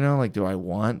Hustlers? You know, like, do I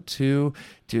want to?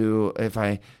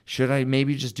 Should I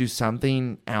maybe just do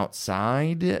something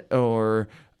outside? Or,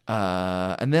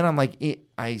 and then I'm like,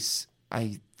 I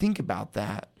think about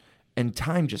that. And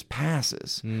time just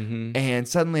passes. Mm-hmm. And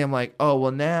suddenly I'm like, oh,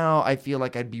 well, now I feel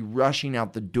like I'd be rushing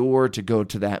out the door to go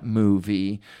to that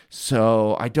movie.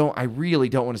 So I really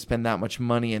don't want to spend that much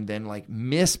money and then like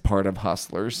miss part of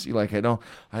Hustlers. Like I don't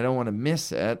want to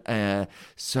miss it.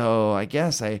 So I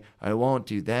guess I won't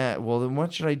do that. Well, then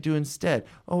what should I do instead?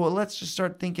 Oh, well, let's just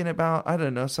start thinking about, I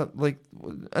don't know, something like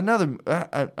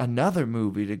another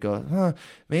movie to go,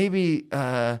 maybe,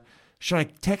 should I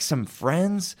text some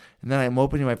friends? And then I'm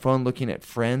opening my phone looking at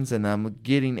friends and I'm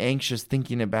getting anxious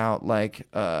thinking about like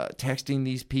texting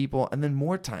these people, and then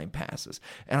more time passes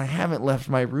and I haven't left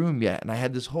my room yet. And I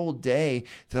had this whole day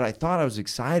that I thought I was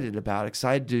excited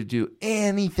to do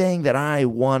anything that I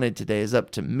wanted today. Is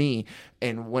up to me.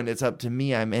 And when it's up to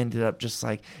me, I'm ended up just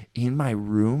like in my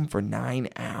room for 9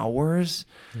 hours.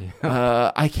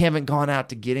 Yeah. I haven't gone out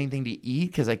to get anything to eat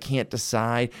because I can't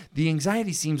decide. The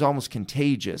anxiety seems almost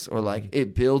contagious, or like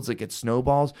it builds, like it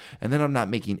snowballs. And then I'm not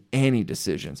making any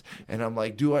decisions. And I'm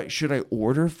like, should I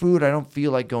order food? I don't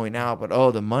feel like going out,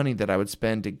 but the money that I would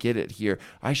spend to get it here,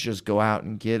 I should just go out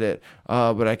and get it.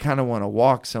 But I kind of want to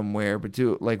walk somewhere, but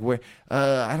do it like where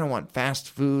I don't want fast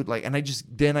food. Like, and I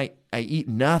eat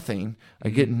nothing. I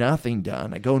get nothing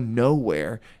done. I go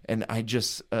nowhere, and I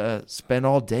just spend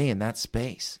all day in that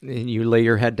space. And you lay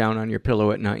your head down on your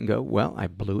pillow at night and go, well, I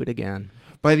blew it again.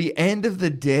 By the end of the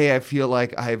day, I feel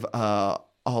like I've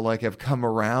come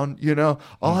around, you know.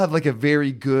 I'll have like a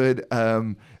very good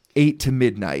 8 to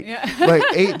midnight. Yeah. Like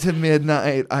 8 to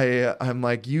midnight, I'm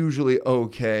like usually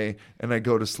okay, and I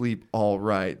go to sleep all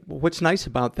right. Well, what's nice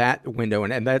about that window,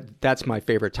 and that's my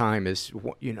favorite time, is,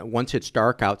 you know, once it's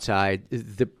dark outside,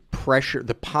 the pressure,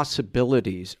 the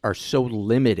possibilities are so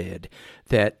limited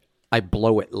that I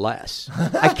blow it less.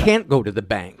 I can't go to the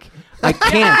bank. I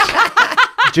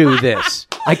can't do this.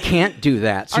 I can't do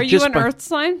that. So are you an Earth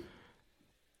sign?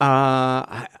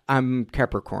 I'm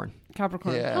Capricorn.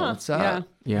 Capricorn. Yeah, what's up?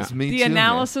 Yeah. It's me the too,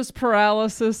 analysis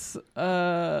paralysis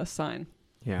sign.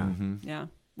 Yeah. Mm-hmm. Yeah.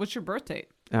 What's your birth date?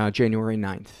 January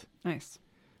 9th. Nice.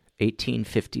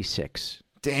 1856.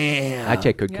 Damn. I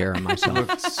take good care of myself.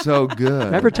 Looks so good.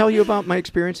 Did I ever tell you about my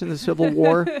experience in the Civil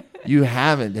War? You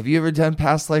haven't. Have you ever done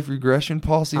past life regression,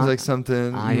 Paul? Seems like something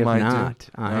you might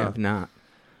do. I have not.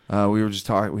 We were just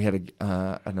talking. We had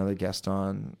another guest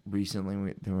on recently,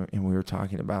 and we were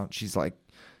talking about. She's like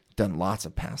done lots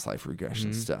of past life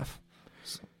regression stuff.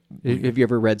 So have you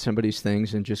ever read somebody's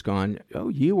things and just gone, "Oh,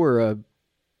 you were a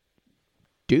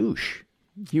douche.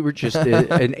 You were just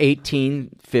an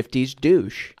 1850s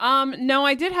douche." No,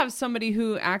 I did have somebody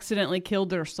who accidentally killed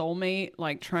their soulmate,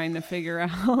 like trying to figure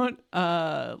out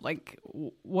like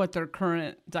what their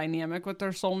current dynamic with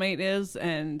their soulmate is,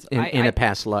 and in a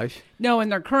past life. No, in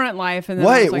their current life. And then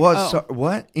wait,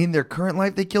 what? In their current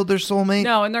life they killed their soulmate?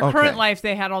 No, in their current life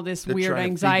they had all this weird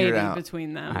anxiety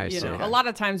between them. I see. A lot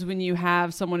of times when you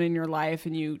have someone in your life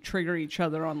and you trigger each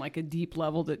other on like a deep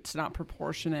level that's not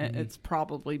proportionate, it's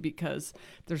probably because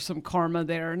there's some karma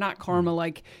there. Not karma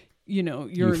like,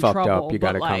 you're in trouble, up, you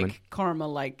got but it like coming. Karma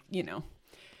like, Residual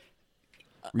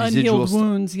unhealed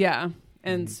wounds. Yeah.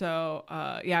 And so,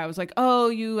 I was like, oh,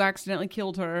 you accidentally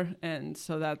killed her. And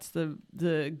so that's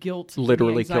the guilt.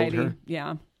 Literally the anxiety. killed her?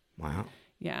 Yeah. Wow.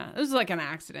 Yeah. It was like an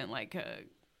accident, like a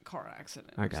car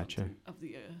accident. I gotcha. Of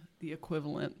the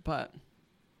equivalent. But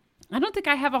I don't think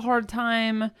I have a hard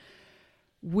time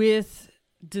with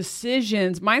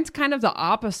decisions. Mine's kind of the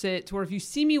opposite, to where if you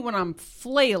see me when I'm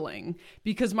flailing,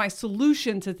 because my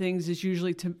solution to things is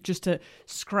usually to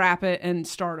scrap it and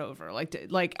start over.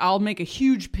 Like I'll make a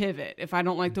huge pivot if I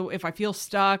don't like if I feel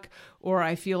stuck or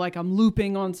I feel like I'm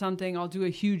looping on something, I'll do a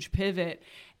huge pivot.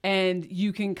 And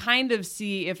you can kind of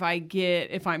see if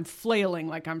I'm flailing,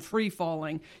 like I'm free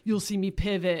falling, you'll see me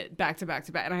pivot back to back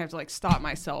to back, and I have to like stop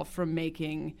myself from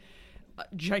making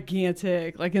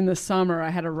gigantic, like in the summer I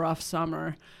had a rough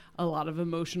summer a lot of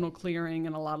emotional clearing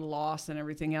and a lot of loss and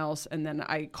everything else. And then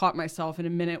I caught myself in a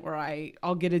minute where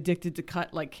I'll get addicted to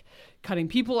cutting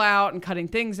people out and cutting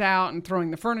things out and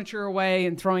throwing the furniture away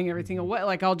and throwing everything away.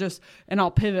 Like I'll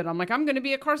pivot. I'm like, I'm going to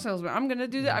be a car salesman. I'm going to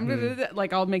do that. I'm going to do that.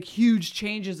 Like I'll make huge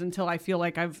changes until I feel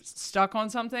like I've stuck on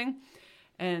something.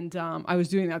 And I was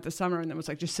doing that this summer, and it was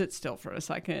like, just sit still for a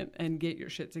second and get your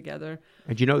shit together.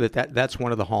 And you know that's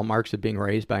one of the hallmarks of being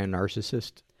raised by a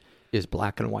narcissist is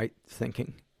black and white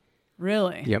thinking.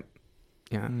 Really? Yep.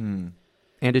 Yeah. And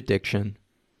addiction.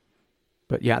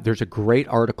 But yeah, there's a great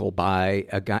article by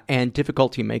a guy, and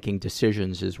difficulty making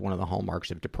decisions is one of the hallmarks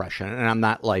of depression. And I'm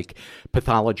not like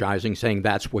pathologizing, saying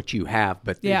that's what you have,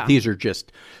 but these are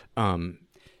just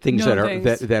things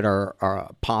that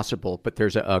are possible. But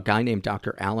there's a guy named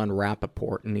Dr. Alan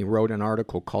Rappaport, and he wrote an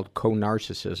article called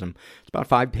Co-Narcissism. It's about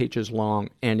 5 pages long,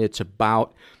 and it's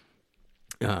about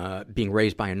being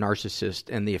raised by a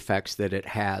narcissist and the effects that it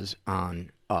has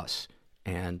on us.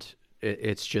 And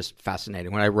it's just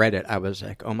fascinating. When I read it, I was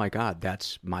like, oh my God,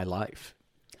 that's my life.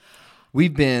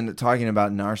 We've been talking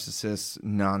about narcissists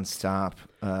nonstop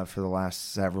for the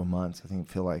last several months. I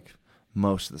feel like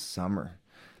most of the summer.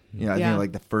 I think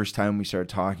like the first time we started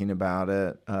talking about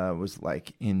it was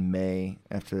like in May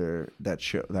after that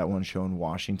one show in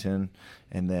Washington,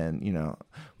 and then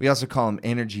we also call them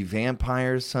energy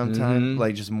vampires sometimes,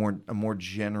 like just a more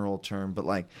general term. But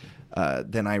like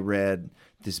then I read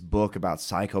this book about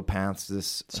psychopaths.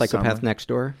 This Psychopath summer. Next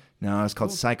Door. No, it's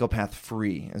called Psychopath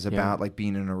Free. It's about like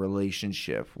being in a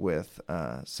relationship with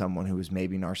someone who is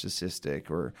maybe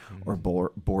narcissistic or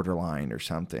borderline or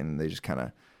something. They just kind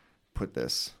of put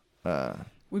this.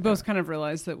 We both kind of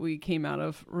realized that we came out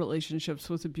of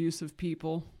relationships with abusive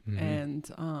people, and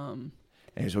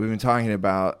so we've been talking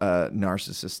about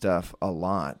narcissist stuff a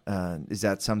lot. Is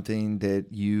that something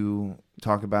that you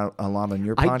talk about a lot on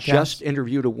your podcast? I just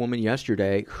interviewed a woman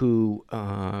yesterday who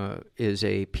is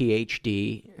a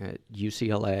PhD at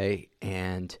UCLA,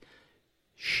 and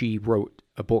she wrote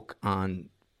a book on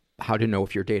how to know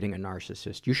if you're dating a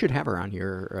narcissist. You should have her on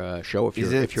your show if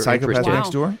you're Psychopath interested. Next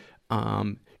Door?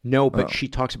 No, but she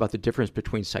talks about the difference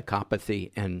between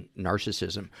psychopathy and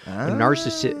narcissism.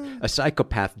 A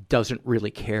psychopath doesn't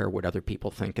really care what other people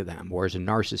think of them, whereas a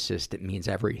narcissist, it means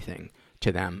everything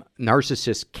to them.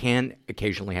 Narcissists can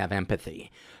occasionally have empathy,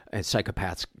 and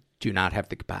psychopaths do not have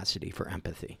the capacity for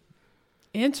empathy.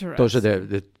 Interesting. Those are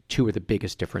the two of the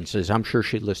biggest differences. I'm sure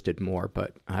she listed more,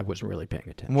 but I wasn't really paying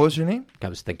attention. What was her name? I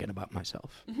was thinking about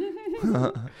myself.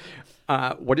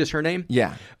 What is her name?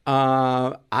 Yeah.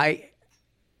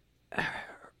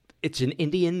 It's an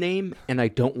Indian name, and I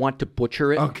don't want to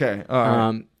butcher it. Okay.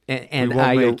 All right. And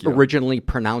I originally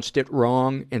pronounced it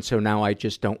wrong, and so now I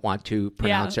just don't want to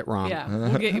pronounce it wrong. Yeah,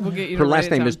 we'll get you. Her last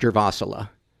name is Durvasula.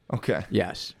 Okay.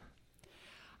 Yes.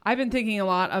 I've been thinking a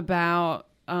lot about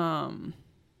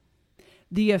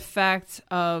the effect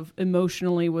of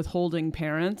emotionally withholding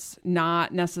parents,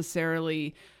 not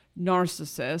necessarily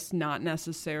narcissists, not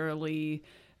necessarily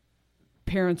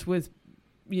parents with,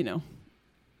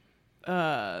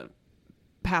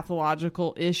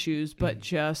 pathological issues, but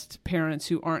just parents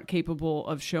who aren't capable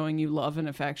of showing you love and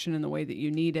affection in the way that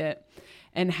you need it,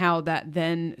 and how that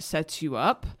then sets you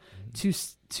up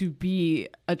to be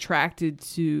attracted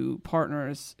to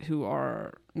partners who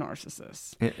are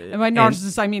narcissists. And by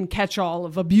narcissists, I mean catch-all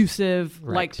of abusive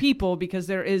like people, because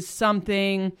there is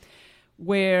something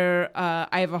where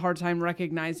I have a hard time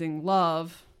recognizing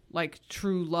love, like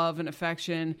true love and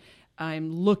affection.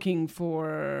 I'm looking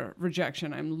for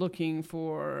rejection. I'm looking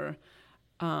for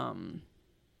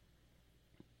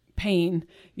pain,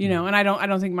 and I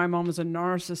don't think my mom was a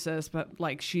narcissist, but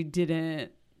like she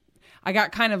didn't. I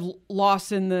got kind of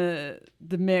lost in the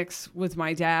mix with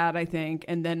my dad, I think,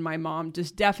 and then my mom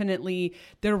just definitely,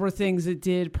 there were things that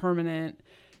did permanent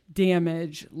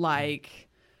damage, like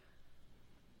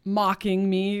mocking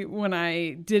me when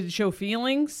I did show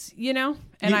feelings,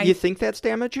 And you think that's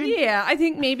damaging? Yeah, I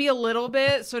think maybe a little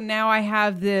bit. So now I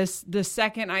have this, the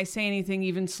second I say anything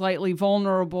even slightly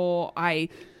vulnerable, I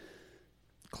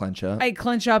clench up.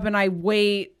 And I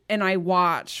wait and I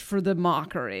watch for the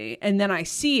mockery. And then I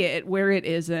see it where it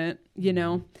isn't,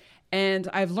 And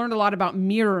I've learned a lot about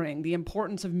mirroring, the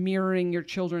importance of mirroring your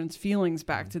children's feelings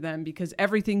back to them, because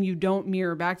everything you don't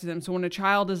mirror back to them. So when a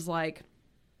child is like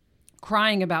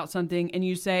crying about something and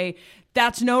you say,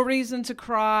 that's no reason to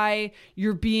cry,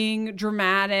 you're being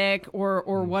dramatic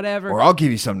or whatever. Or I'll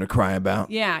give you something to cry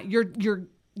about. Yeah,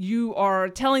 you are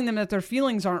telling them that their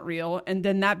feelings aren't real, and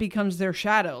then that becomes their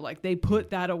shadow. Like they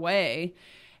put that away.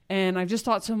 And I've just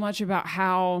thought so much about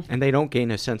how... And they don't gain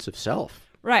a sense of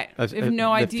self. Right. They have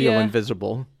no idea. They feel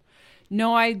invisible.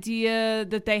 no idea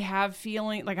that they have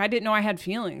feeling. Like, I didn't know I had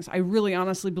feelings. I really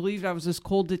honestly believed I was this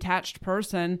cold, detached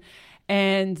person.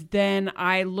 And then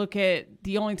I look at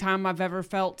the only time I've ever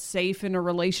felt safe in a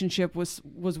relationship was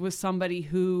with somebody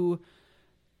who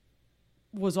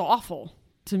was awful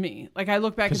to me. Like, I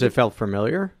look back because it felt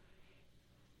familiar.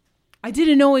 I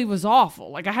didn't know he was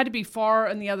awful. Like, I had to be far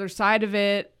on the other side of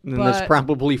it. And that's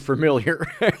probably familiar.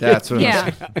 That's what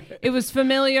yeah. It was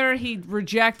familiar. He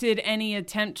rejected any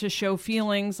attempt to show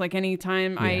feelings. Like,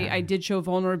 anytime I did show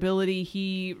vulnerability,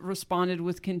 he responded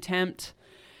with contempt.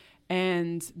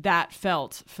 And that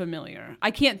felt familiar.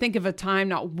 I can't think of a time,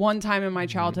 not one time in my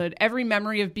childhood. Every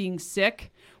memory of being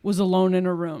sick was alone in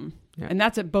a room. Yeah. And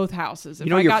that's at both houses. If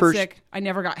I got sick, I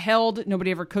never got held. Nobody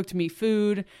ever cooked me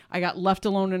food. I got left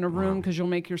alone in a room because you'll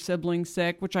make your siblings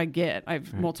sick, which I get. I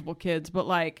have multiple kids. But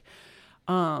like,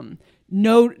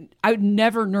 no, I was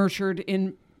never nurtured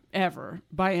in ever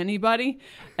by anybody.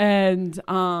 And is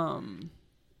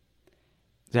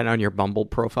that on your Bumble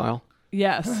profile?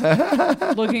 Yes.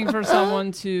 Looking for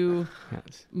someone to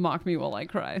mock me while I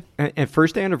cry. And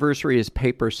first anniversary is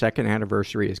paper. Second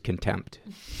anniversary is contempt.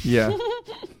 Yeah.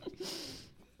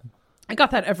 I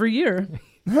got that every year.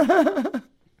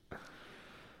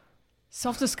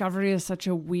 Self-discovery is such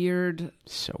a weird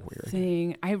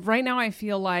thing. Right now I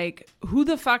feel like, who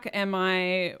the fuck am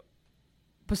I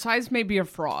besides maybe a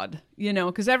fraud? You know,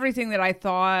 because everything that I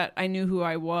thought I knew who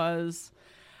I was.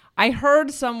 I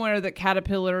heard somewhere that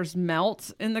caterpillars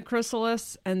melt in the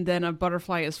chrysalis and then a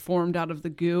butterfly is formed out of the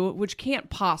goo, which can't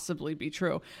possibly be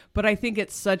true. But I think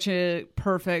it's such a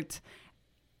perfect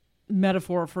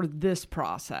metaphor for this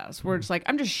process where it's like,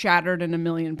 I'm just shattered in a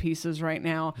million pieces right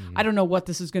now. I don't know what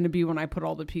this is going to be when I put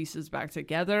all the pieces back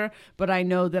together, but I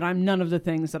know that I'm none of the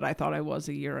things that I thought I was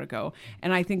a year ago.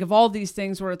 And I think of all these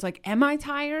things where it's like, am I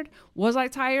tired? Was I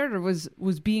tired? Or was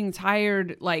being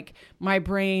tired like my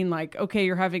brain like, okay,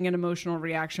 you're having an emotional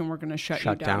reaction, we're going to shut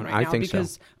you down right now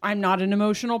because I'm not an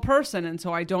emotional person, and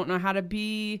so I don't know how to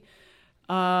be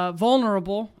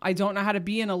vulnerable. I don't know how to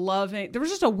be in a loving. There was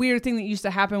just a weird thing that used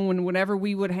to happen whenever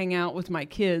we would hang out with my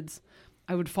kids,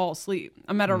 I would fall asleep.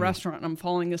 I'm at a restaurant and I'm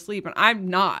falling asleep, and I'm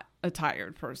not a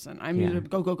tired person. I'm either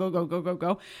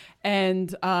go.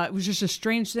 And it was just a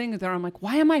strange thing there. I'm like,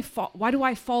 why do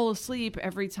I fall asleep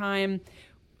every time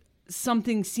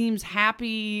something seems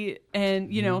happy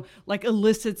and, you know, like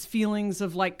elicits feelings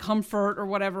of like comfort or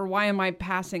whatever? Why am I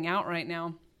passing out right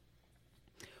now?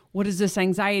 What is this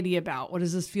anxiety about? What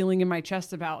is this feeling in my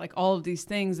chest about? Like all of these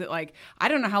things that like, I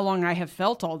don't know how long I have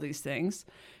felt all these things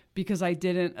because I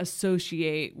didn't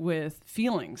associate with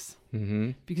feelings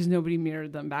because nobody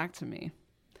mirrored them back to me.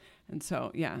 And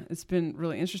so, yeah, it's been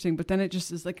really interesting. But then it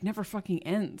just is like never fucking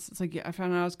ends. It's like, I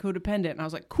found out I was codependent and I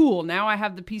was like, cool, now I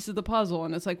have the piece of the puzzle.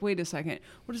 And it's like, wait a second,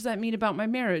 what does that mean about my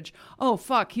marriage? Oh,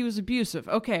 fuck, he was abusive.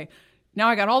 Okay, now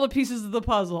I got all the pieces of the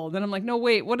puzzle. Then I'm like, no,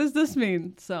 wait, what does this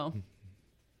mean? So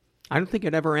I don't think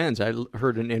it ever ends. I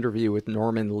heard an interview with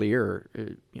Norman Lear.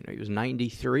 He was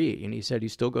 93, and he said he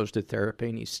still goes to therapy,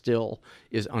 and he still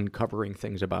is uncovering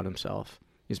things about himself.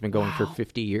 He's been going for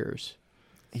 50 years.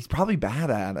 He's probably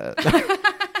bad at it.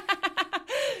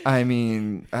 I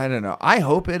mean, I don't know. I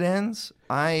hope it ends.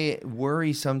 I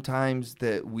worry sometimes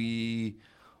that we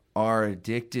are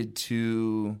addicted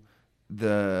to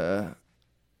the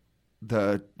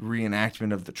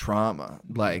reenactment of the trauma.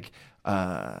 Like,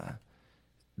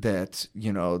 that,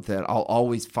 you know, that I'll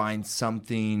always find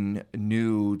something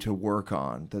new to work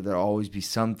on, that there'll always be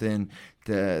something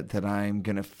that I'm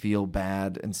going to feel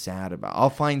bad and sad about. I'll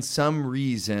find some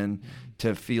reason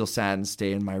to feel sad and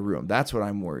stay in my room. That's what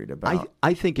I'm worried about.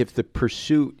 I think if the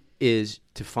pursuit is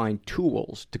to find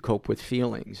tools to cope with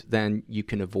feelings, then you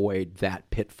can avoid that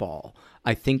pitfall.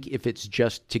 I think if it's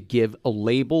just to give a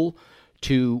label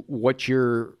to what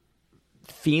you're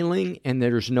feeling and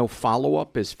there's no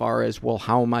follow-up as far as, well,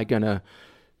 how am I going to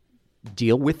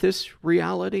deal with this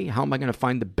reality? How am I going to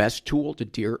find the best tool to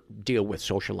deal with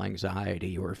social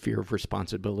anxiety or fear of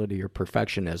responsibility or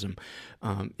perfectionism?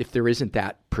 If there isn't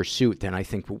that pursuit, then I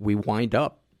think we wind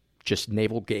up just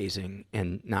navel-gazing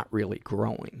and not really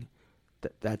growing.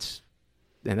 That's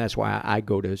why I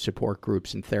go to support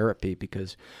groups and therapy,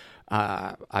 because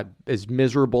I'm as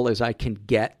miserable as I can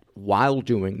get while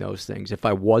doing those things. If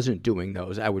I wasn't doing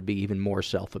those, I would be even more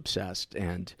self-obsessed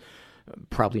and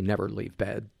probably never leave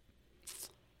bed.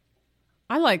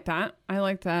 I like that.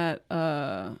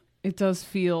 It does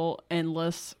feel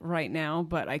endless right now,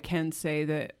 but I can say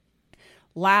that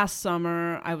last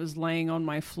summer I was laying on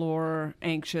my floor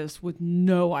anxious with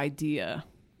no idea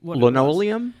what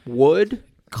linoleum, wood.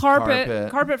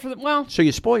 Carpet for the So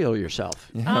you spoil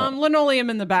yourself. Yeah. Linoleum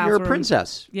in the bathroom. You're a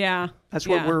princess. Yeah. That's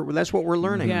what we're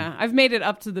learning. Yeah. I've made it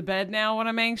up to the bed now when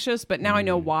I'm anxious, but now I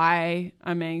know why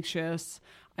I'm anxious.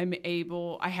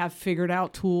 I have figured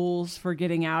out tools for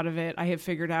getting out of it. I have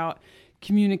figured out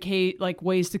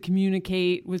ways to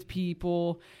communicate with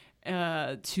people,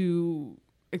 to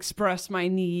express my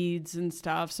needs and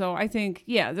stuff. So I think,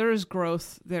 there is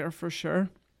growth there for sure.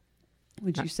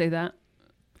 Would you say that?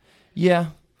 Yeah.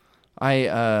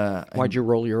 Why'd you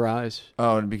roll your eyes?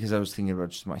 Oh, because I was thinking about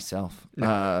just myself.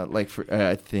 No.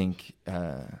 I think.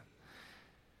 I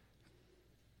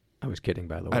was kidding,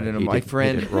 by the way. I don't know. My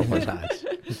friend rolled his eyes.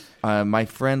 My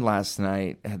friend last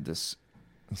night had this.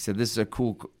 He said, "This is a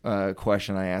cool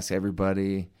question I ask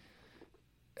everybody."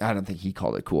 I don't think he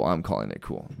called it cool. I'm calling it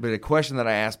cool. But a question that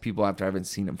I ask people after I haven't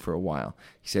seen them for a while.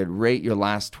 He said, "Rate your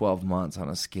last 12 months on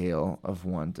a scale of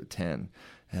 1 to 10."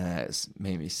 And it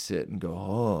made me sit and go,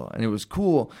 oh. And it was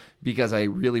cool because I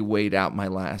really weighed out my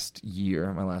last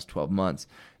year, my last 12 months.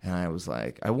 And I was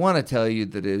like, I want to tell you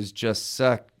that it was just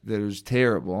sucked, that it was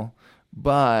terrible.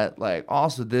 But like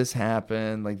also this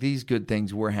happened, like these good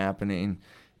things were happening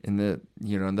in the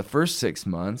first 6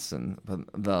 months. And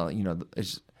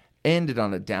it's ended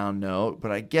on a down note.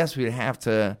 But I guess we'd have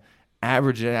to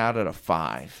average it out at a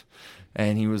 5.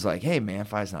 And he was like, hey, man,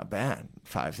 5's not bad.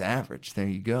 5's average. There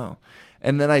you go.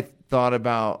 And then I thought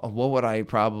about what would I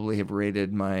probably have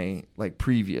rated my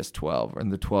previous 12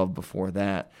 and the 12 before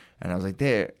that. And I was like,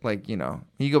 you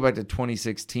go back to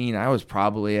 2016, I was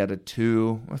probably at a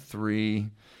 2, a 3.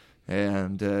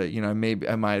 And, maybe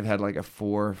I might have had like a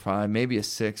 4 or 5, maybe a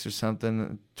 6 or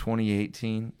something,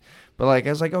 2018. But I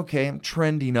was like, okay, I'm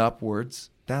trending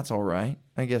upwards. That's all right.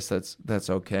 I guess that's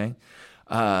okay.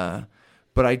 But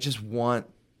I'm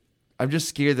just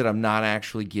scared that I'm not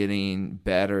actually getting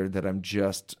better, that I'm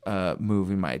just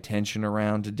moving my attention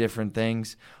around to different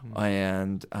things.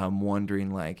 And I'm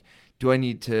wondering, do I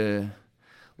need to,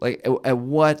 at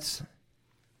what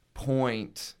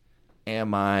point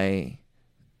am I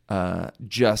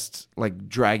just,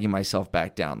 dragging myself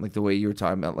back down? Like the way you were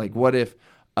talking about, what if,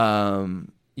 because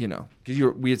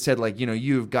we had said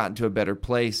you've gotten to a better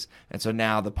place, and so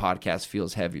now the podcast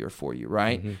feels heavier for you,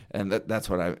 right? Mm-hmm. And that's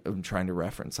what I'm trying to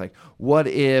reference. What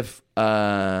if,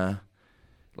 how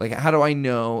do I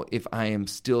know if I am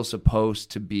still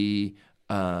supposed to be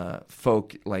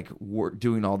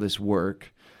doing all this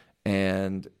work,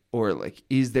 or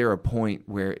is there a point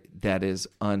where that is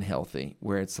unhealthy,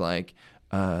 where it's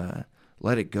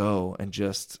let it go and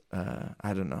just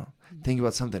I don't know. Think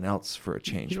about something else for a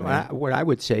change. What I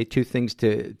would say, 2 things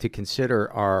to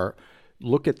consider are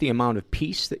look at the amount of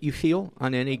peace that you feel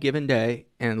on any given day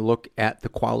and look at the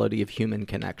quality of human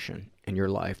connection in your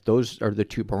life. Those are the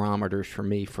 2 barometers for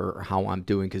me for how I'm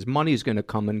doing, because money is going to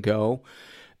come and go.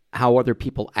 How other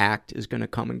people act is going to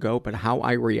come and go, but how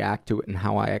I react to it and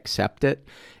how I accept it,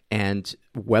 and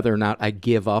whether or not I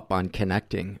give up on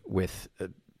connecting with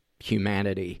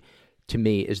humanity, to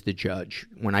me, is the judge.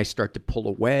 When I start to pull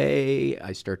away,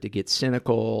 I start to get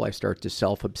cynical, I start to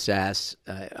self-obsess,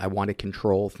 I want to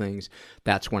control things,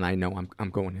 that's when I know I'm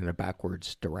going in a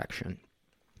backwards direction.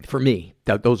 For me,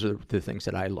 those are the things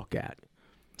that I look at.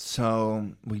 So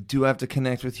we do have to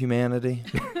connect with humanity.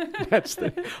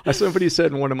 Somebody said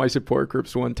in one of my support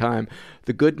groups one time,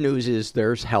 the good news is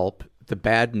there's help. The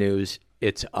bad news,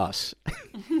 it's us.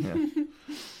 Yeah.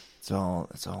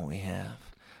 That's all we have.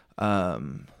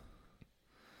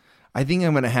 I think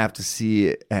I'm going to have to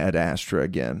see Ad Astra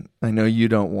again. I know you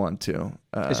don't want to.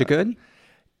 Is it good?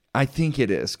 I think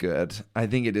it is good.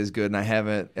 And I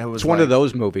haven't. It's one of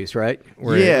those movies, right?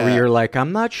 Where you're like,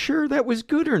 I'm not sure that was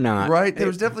good or not. Right. There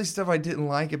was definitely stuff I didn't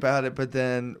like about it, but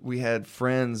then we had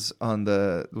friends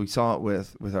we saw it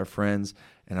with our friends,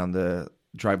 and on the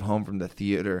drive home from the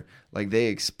theater, they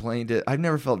explained it. I've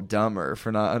never felt dumber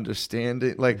for not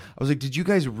understanding. I was like, did you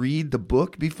guys read the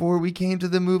book before we came to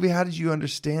the movie? How did you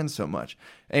understand so much?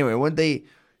 Anyway, when they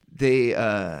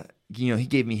he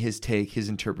gave me his take, his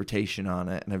interpretation on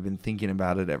it, and I've been thinking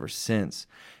about it ever since.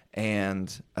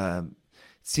 And it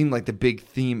seemed like the big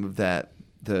theme of that,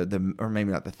 or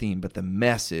maybe not the theme, but the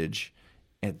message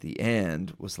at the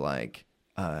end was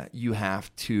you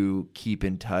have to keep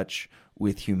in touch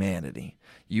with humanity.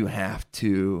 You have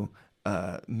to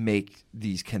make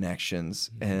these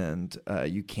connections, and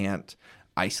you can't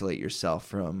isolate yourself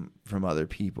from other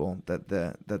people.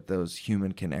 That those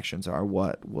human connections are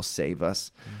what will save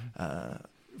us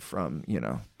from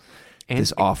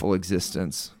this awful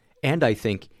existence. And I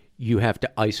think you have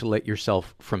to isolate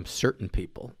yourself from certain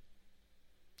people.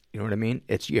 You know what I mean?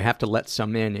 You have to let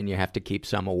some in and you have to keep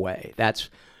some away. That's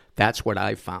That's what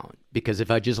I found. Because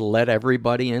if I just let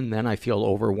everybody in, then I feel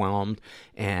overwhelmed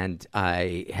and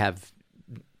I have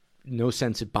no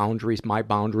sense of boundaries. My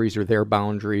boundaries are their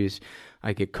boundaries.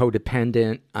 I get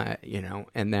codependent,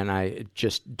 and then I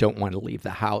just don't want to leave the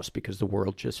house because the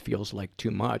world just feels like too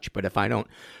much. But if I don't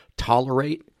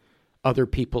tolerate other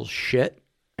people's shit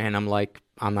and I'm like,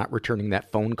 I'm not returning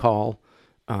that phone call,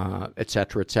 et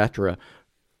cetera,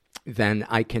 then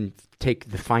I can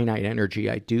take the finite energy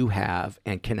I do have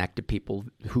and connect to people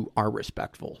who are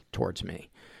respectful towards me.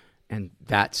 And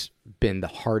that's been the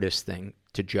hardest thing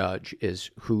to judge, is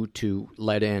who to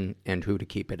let in and who to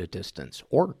keep at a distance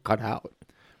or cut out.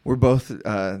 We're both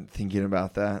thinking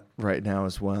about that right now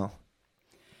as well.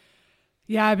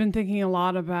 Yeah, I've been thinking a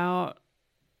lot about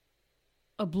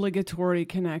obligatory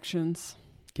connections.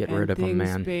 Get rid of them,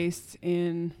 man. Based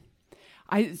in,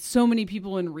 so many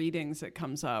people in readings it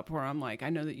comes up where I'm like, I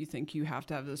know that you think you have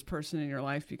to have this person in your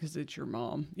life because it's your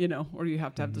mom, or you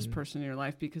have to have this person in your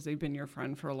life because they've been your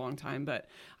friend for a long time. But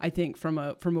I think from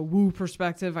a woo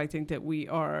perspective, I think that we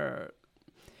are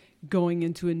going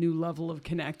into a new level of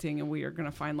connecting, and we are going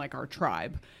to find like our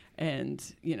tribe. And,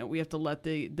 we have to let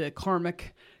the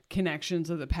karmic connections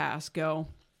of the past go.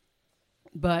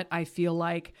 But I feel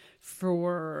like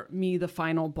for me, the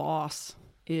final boss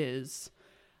is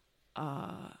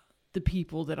the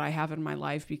people that I have in my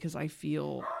life, because I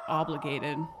feel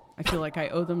obligated. I feel like I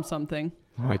owe them something.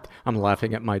 I'm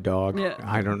laughing at my dog. Yeah.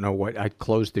 I don't know what. I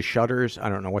closed the shutters. I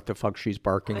don't know what the fuck she's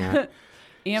barking at.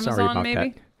 Amazon, Sorry about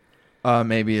maybe? That.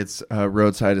 Maybe it's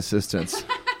roadside assistance.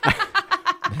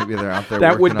 Maybe they're out there.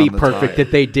 That would be perfect tire.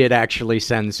 That they did actually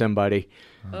send somebody.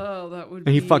 Oh, that would. And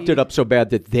he fucked it up so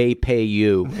bad that they pay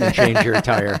you and change your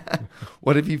tire.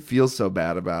 What if he feels so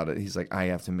bad about it? He's like, I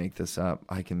have to make this up.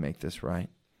 I can make this right.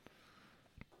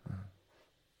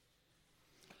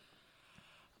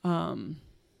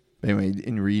 Anyway,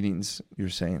 in readings, you're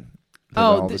saying.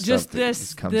 Just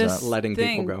this letting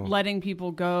people go. Letting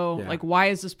people go. Yeah. Like, why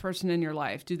is this person in your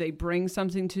life? Do they bring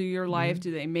something to your life?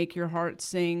 Do they make your heart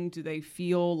sing? Do they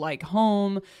feel like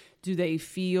home? Do they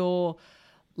feel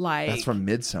like... That's from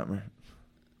Midsummer.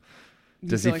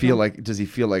 Does he feel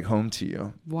like home to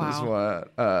you? Wow.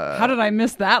 How did I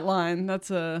miss that line?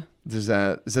 Is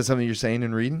that something you're saying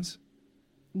in readings?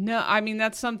 No, I mean,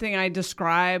 that's something I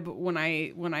describe when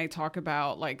I talk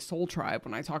about like soul tribe,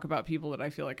 when I talk about people that I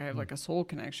feel like I have like a soul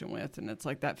connection with, and it's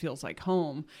like that feels like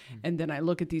home. And then I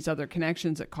look at these other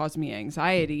connections that cause me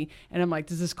anxiety, and I'm like,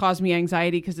 does this cause me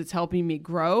anxiety because it's helping me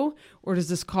grow, or does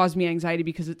this cause me anxiety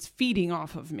because it's feeding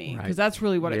off of me? Because that's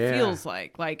really what it feels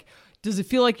like. Like, does it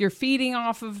feel like you're feeding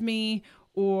off of me,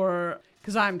 or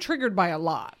because I'm triggered by a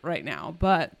lot right now,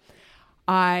 but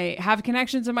I have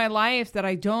connections in my life that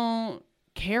I don't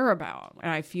care about, and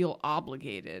I feel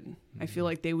obligated. I feel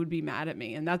like they would be mad at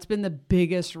me, and that's been the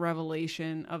biggest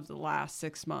revelation of the last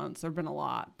 6 months. There've been a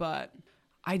lot, but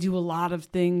I do a lot of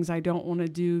things I don't want to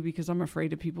do because I'm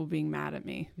afraid of people being mad at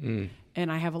me. And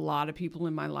I have a lot of people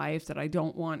in my life that I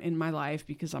don't want in my life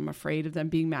because I'm afraid of them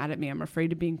being mad at me. I'm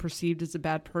afraid of being perceived as a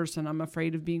bad person. I'm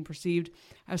afraid of being perceived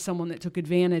as someone that took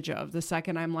advantage of. The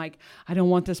second I'm like, I don't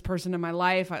want this person in my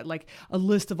life, I like a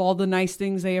list of all the nice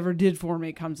things they ever did for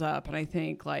me comes up, and I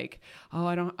think like, oh,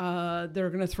 I don't, they're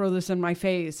going to throw this in my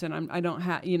face, and I don't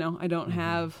have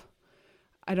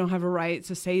a right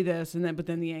to say this. And then, but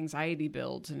then the anxiety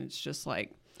builds, and it's just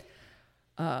like,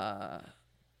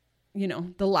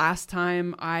 the last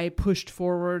time I pushed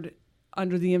forward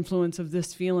under the influence of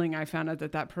this feeling, I found out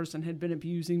that person had been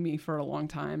abusing me for a long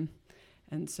time.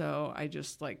 And so I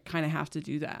just like kind of have to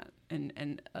do that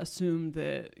and assume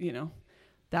that,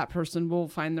 that person will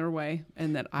find their way,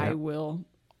 and that I will,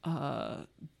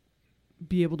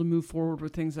 be able to move forward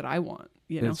with things that I want,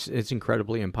 It's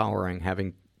incredibly empowering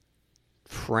having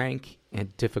frank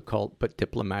and difficult but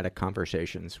diplomatic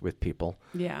conversations with people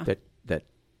that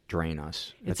drain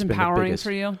us. It's empowering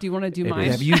for you. Do you want to do mine?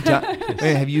 Have you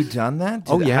done that?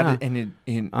 And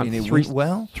it went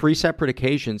well? 3 separate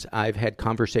occasions I've had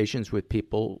conversations with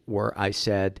people where I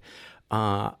said,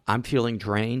 I'm feeling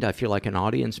drained. I feel like an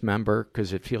audience member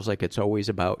because it feels like it's always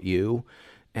about you.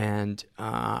 And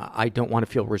I don't want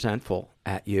to feel resentful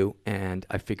at you, and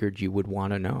I figured you would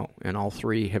want to know. And all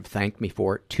 3 have thanked me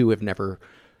for it. 2 have never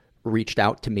reached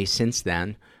out to me since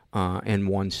then, and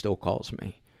 1 still calls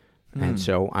me. And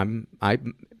so I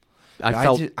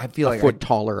feel like a foot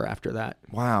taller after that.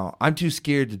 Wow, I'm too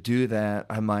scared to do that.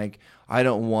 I'm like, I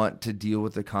don't want to deal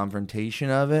with the confrontation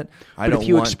of it. But if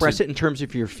you express it in terms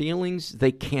of your feelings,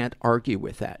 they can't argue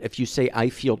with that. If you say, I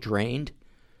feel drained,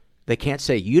 they can't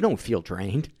say, you don't feel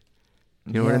drained.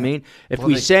 You know what I mean? If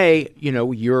we say,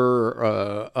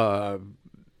 you're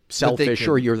selfish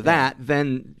or you're that,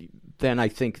 then I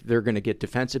think they're going to get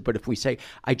defensive. But if we say,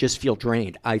 I just feel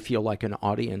drained, I feel like an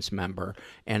audience member,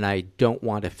 and I don't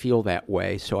want to feel that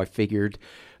way, so I figured,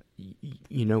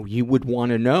 you would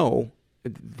want to know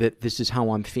that this is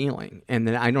how I'm feeling. And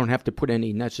then I don't have to put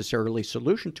any necessarily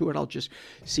solution to it. I'll just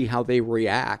see how they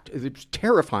react. It's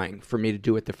terrifying for me to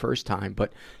do it the first time,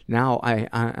 but now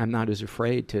I'm not as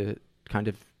afraid to kind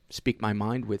of speak my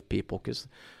mind with people because,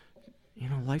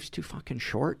 life's too fucking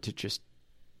short to just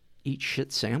eat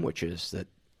shit sandwiches that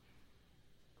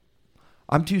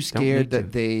I'm too scared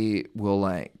that they will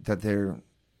that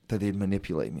they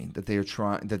manipulate me, that they are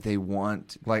trying, that they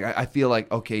want, I feel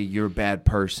like, okay, you're a bad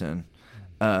person.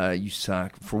 You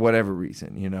suck for whatever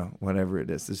reason, whatever it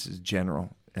is. This is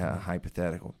general,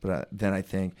 hypothetical. But then I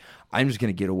think I'm just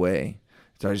going to get away.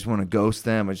 So I just want to ghost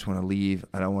them. I just want to leave.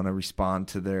 I don't want to respond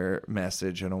to their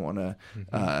message. I don't want to,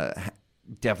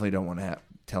 definitely don't want to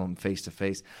tell them face to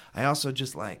face. I also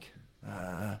just I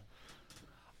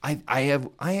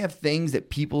have things that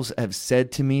people have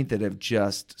said to me that have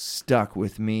just stuck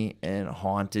with me and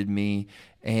haunted me,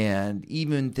 and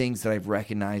even things that I've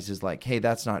recognized as hey,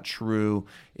 that's not true.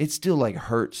 It still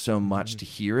hurts so much to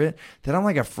hear it that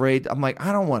I'm afraid. I'm I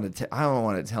don't want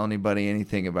to tell anybody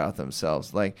anything about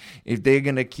themselves. If they're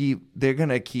gonna keep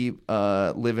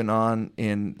living on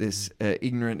in this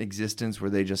ignorant existence where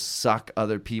they just suck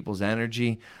other people's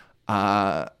energy.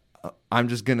 I'm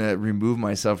just going to remove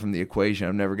myself from the equation.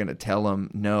 I'm never going to tell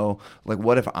them no.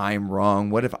 What if I'm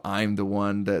wrong? What if I'm the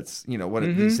one that's, what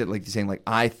if you said, saying,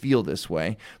 I feel this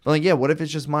way. But what if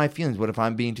it's just my feelings? What if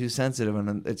I'm being too sensitive?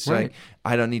 And it's right.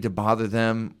 I don't need to bother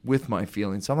them with my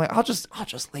feelings. So I'm I'll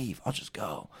just leave. I'll just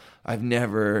go. I've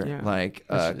never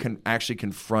actually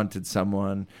confronted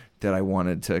someone that I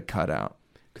wanted to cut out.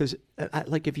 Because,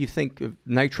 if you think of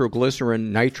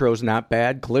nitroglycerin, nitro's not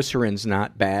bad, glycerin's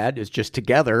not bad. It's just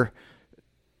together,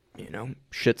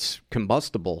 shit's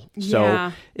combustible.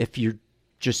 Yeah. So if you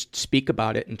just speak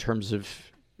about it in terms of,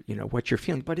 what you're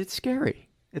feeling, but it's scary.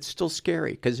 It's still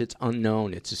scary because it's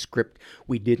unknown. It's a script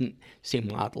we didn't see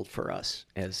modeled for us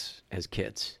as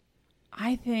kids.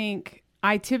 I think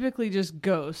I typically just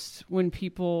ghost when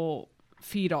people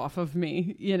feed off of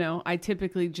me. I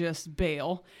typically just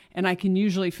bail, and I can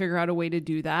usually figure out a way to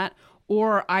do that,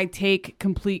 or I take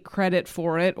complete credit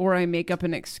for it, or I make up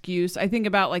an excuse. I think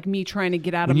about me trying to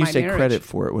get out of my marriage. When you say credit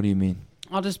for it, what do you mean?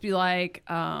 I'll just be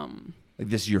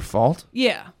this is your fault?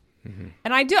 Yeah. Mm-hmm.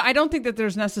 And I don't think that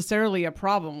there's necessarily a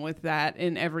problem with that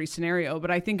in every scenario, but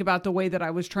I think about the way that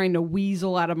I was trying to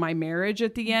weasel out of my marriage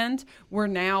at the end, where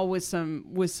now with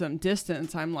some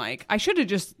distance, I'm I should have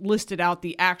just listed out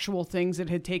the actual things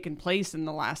that had taken place in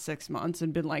the last 6 months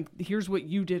and been here's what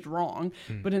you did wrong.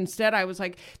 But instead I was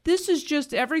this is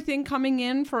just everything coming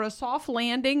in for a soft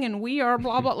landing and we are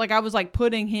blah, blah. I was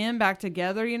putting him back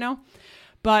together,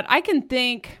 but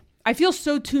I feel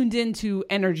so tuned into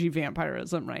energy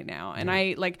vampirism right now. And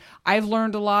I've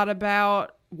learned a lot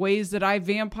about ways that I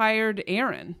vampired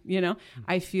Aaron,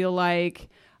 I feel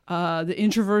the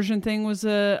introversion thing was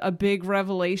a big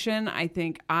revelation. I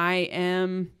think I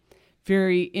am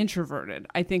very introverted.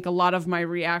 I think a lot of my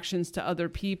reactions to other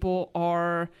people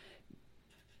are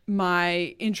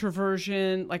my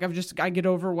introversion. I get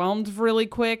overwhelmed really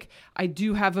quick. I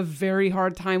do have a very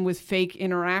hard time with fake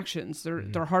interactions.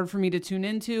 They're hard for me to tune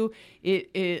into.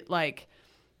 I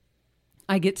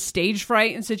get stage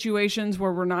fright in situations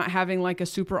where we're not having a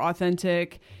super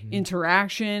authentic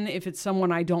interaction. If it's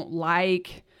someone I don't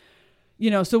like,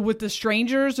 so with the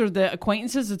strangers or the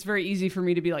acquaintances, it's very easy for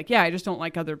me to be I just don't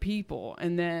like other people.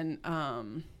 And then,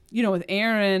 with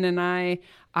Aaron and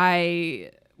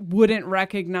I wouldn't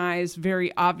recognize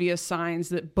very obvious signs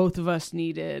that both of us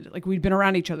needed. We'd been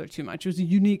around each other too much. It was a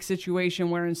unique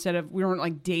situation where instead of, we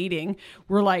weren't dating,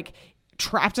 we're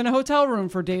trapped in a hotel room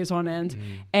for days on end.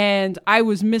 And I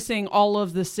was missing all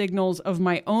of the signals of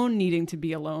my own needing to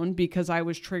be alone because I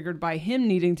was triggered by him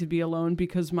needing to be alone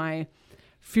because my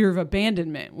fear of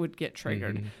abandonment would get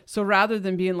triggered. So rather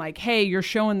than being hey, you're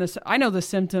showing this, I know the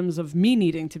symptoms of me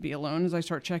needing to be alone. As I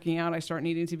start checking out, I start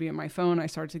needing to be on my phone. I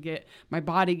start to my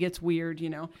body gets weird,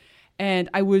 and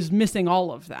I was missing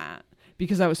all of that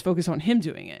because I was focused on him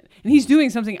doing it. And he's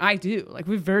doing something I do.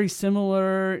 We have very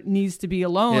similar needs to be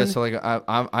alone. Yeah, so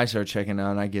I start checking out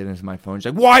and I get into my phone.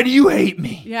 She's why do you hate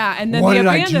me? Yeah, and then what the did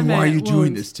I do? Why are you wounds.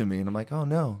 doing this to me? And I'm oh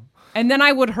no. And then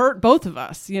I would hurt both of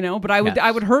us, but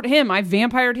I would hurt him. I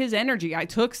vampired his energy. I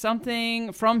took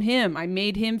something from him. I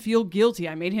made him feel guilty.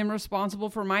 I made him responsible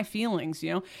for my feelings,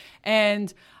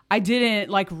 and I didn't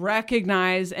like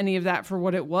recognize any of that for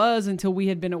what it was until we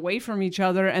had been away from each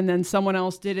other, and then someone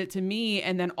else did it to me,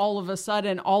 and then all of a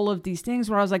sudden all of these things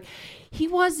where I was like, he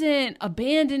wasn't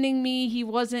abandoning me, he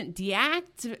wasn't he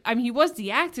was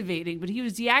deactivating, but he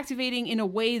was deactivating in a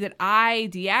way that I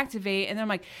deactivate. And then I'm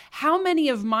like, how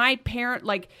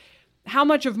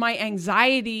much of my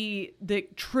anxiety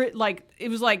it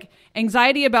was like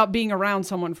anxiety about being around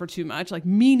someone for too much, like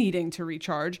me needing to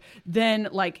recharge, then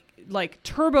like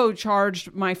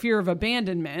turbocharged my fear of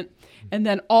abandonment, and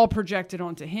then all projected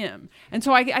onto him. And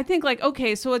so I think like,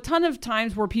 okay, so a ton of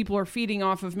times where people are feeding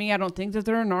off of me, I don't think that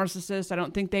they're a narcissist. I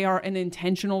don't think they are an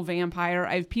intentional vampire.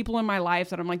 I have people in my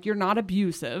life that I'm like, you're not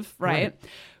abusive, right?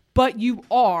 But you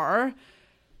are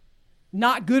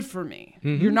not good for me.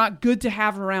 Mm-hmm. You're not good to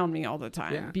have around me all the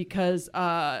time, because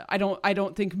I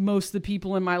don't think most of the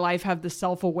people in my life have the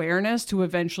self-awareness to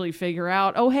eventually figure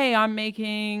out, oh, hey, I'm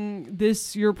making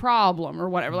this your problem or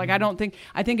whatever. Mm-hmm.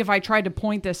 I think if I tried to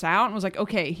point this out and was like,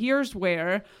 okay, here's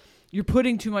where you're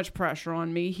putting too much pressure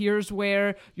on me. Here's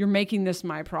where you're making this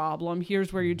my problem.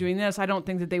 Here's where you're doing this. I don't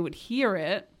think that they would hear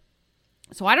it.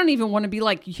 So I don't even want to be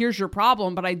like, here's your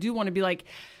problem, but I do want to be like,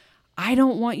 I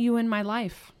don't want you in my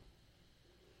life.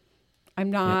 I'm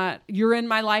not, you're in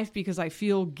my life because I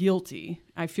feel guilty.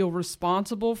 I feel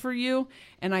responsible for you,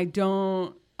 and I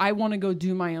want to go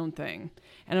do my own thing.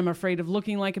 And I'm afraid of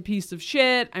looking like a piece of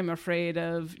shit. I'm afraid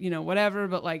of, whatever,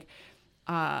 but like,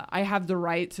 I have the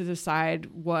right to decide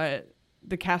what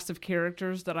the cast of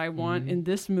characters that I want in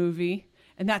this movie.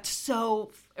 And that's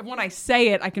so, when I say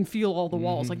it, I can feel all the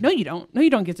walls. Like, no, you don't. No, you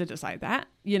don't get to decide that.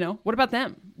 What about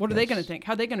them? What are they going to think?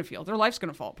 How are they going to feel? Their life's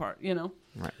going to fall apart,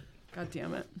 Right. God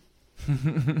damn it.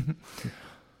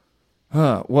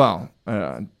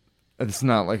 It's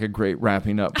not like a great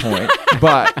wrapping up point,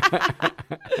 but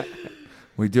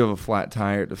we do have a flat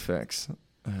tire to fix.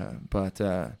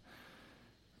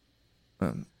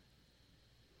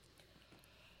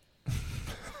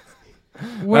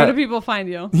 Where do people find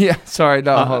you? Yeah, sorry.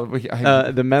 No,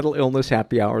 the Mental Illness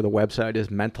Happy Hour, the website is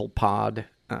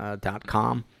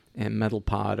mentalpod.com, and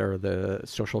MentalPod are the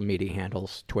social media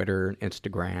handles, Twitter,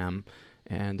 Instagram.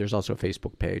 And there's also a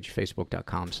Facebook page,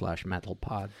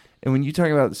 facebook.com/mentalpod. And when you talk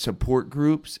about support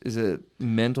groups, is it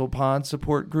MentalPod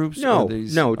support groups?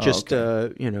 No, just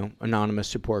anonymous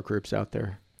support groups out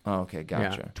there. Oh, okay,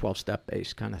 gotcha. 12-step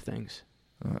based kind of things.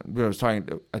 I was talking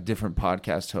to a different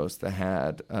podcast host that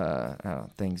had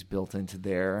things built into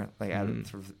their added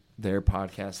through their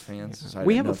podcast fans. So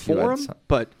we have a forum,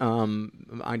 but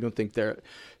I don't think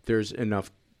there's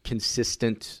enough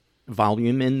consistent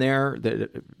volume in there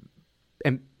that.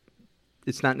 And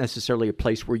it's not necessarily a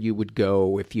place where you would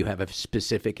go if you have a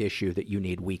specific issue that you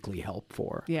need weekly help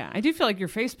for. Yeah, I do feel like your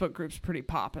Facebook group's pretty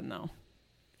poppin', though.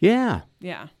 Yeah.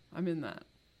 Yeah, I'm in that.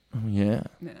 Oh, yeah.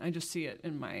 I just see it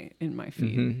in my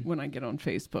feed when I get on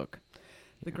Facebook.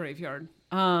 The graveyard.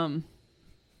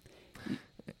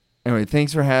 Anyway,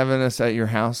 thanks for having us at your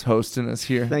house, hosting us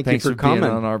here. Thanks you for coming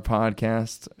being on our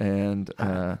podcast. And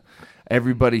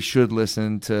everybody should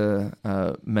listen to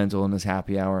Mental Illness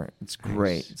Happy Hour. It's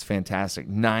great. Nice. It's fantastic.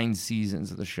 9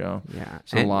 seasons of the show. Yeah.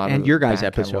 So and your guys'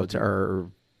 episodes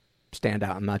are stand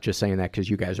out. I'm not just saying that because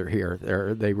you guys are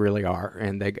here. They really are.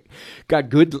 And they got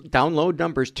good download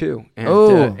numbers too.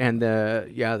 And,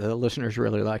 the listeners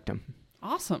really liked them.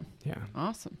 Awesome. Yeah.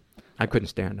 Awesome. I couldn't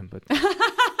stand them, but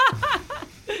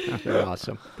they're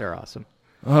awesome. They're awesome.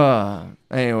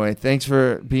 Anyway, thanks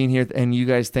for being here, and you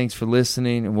guys, thanks for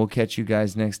listening, and we'll catch you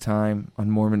guys next time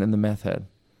on Mormon and the Meth Head.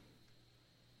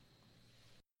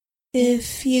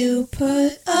 If you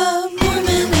put a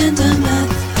Mormon and a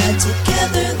meth head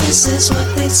together, this is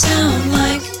what they sound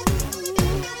like.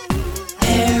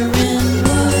 Aaron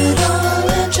Woodall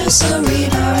and Jessa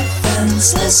Reed are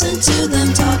friends. Listen to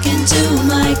them talking to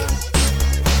Mike.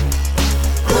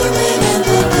 Mormon and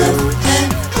the meth head,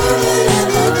 Mormon and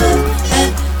the meth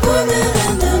head, Mormon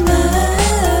and the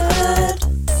meth head.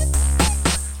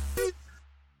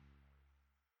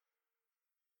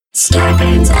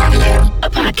 Starbane's Audio,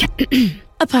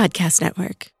 a podcast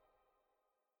network.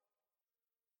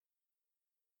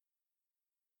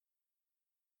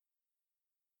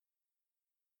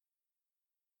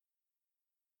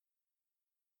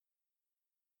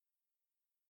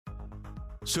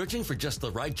 Searching for just the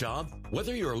right job?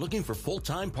 Whether you're looking for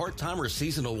full-time, part-time, or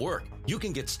seasonal work, you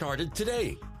can get started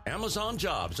today. Amazon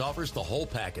Jobs offers the whole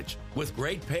package with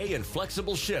great pay and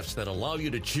flexible shifts that allow you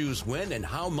to choose when and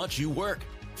how much you work.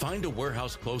 Find a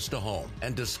warehouse close to home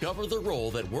and discover the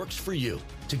role that works for you.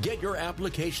 To get your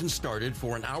application started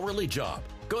for an hourly job,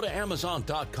 go to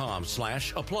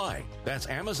Amazon.com/apply. That's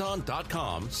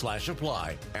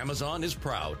Amazon.com/apply. Amazon is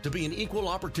proud to be an equal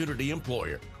opportunity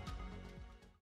employer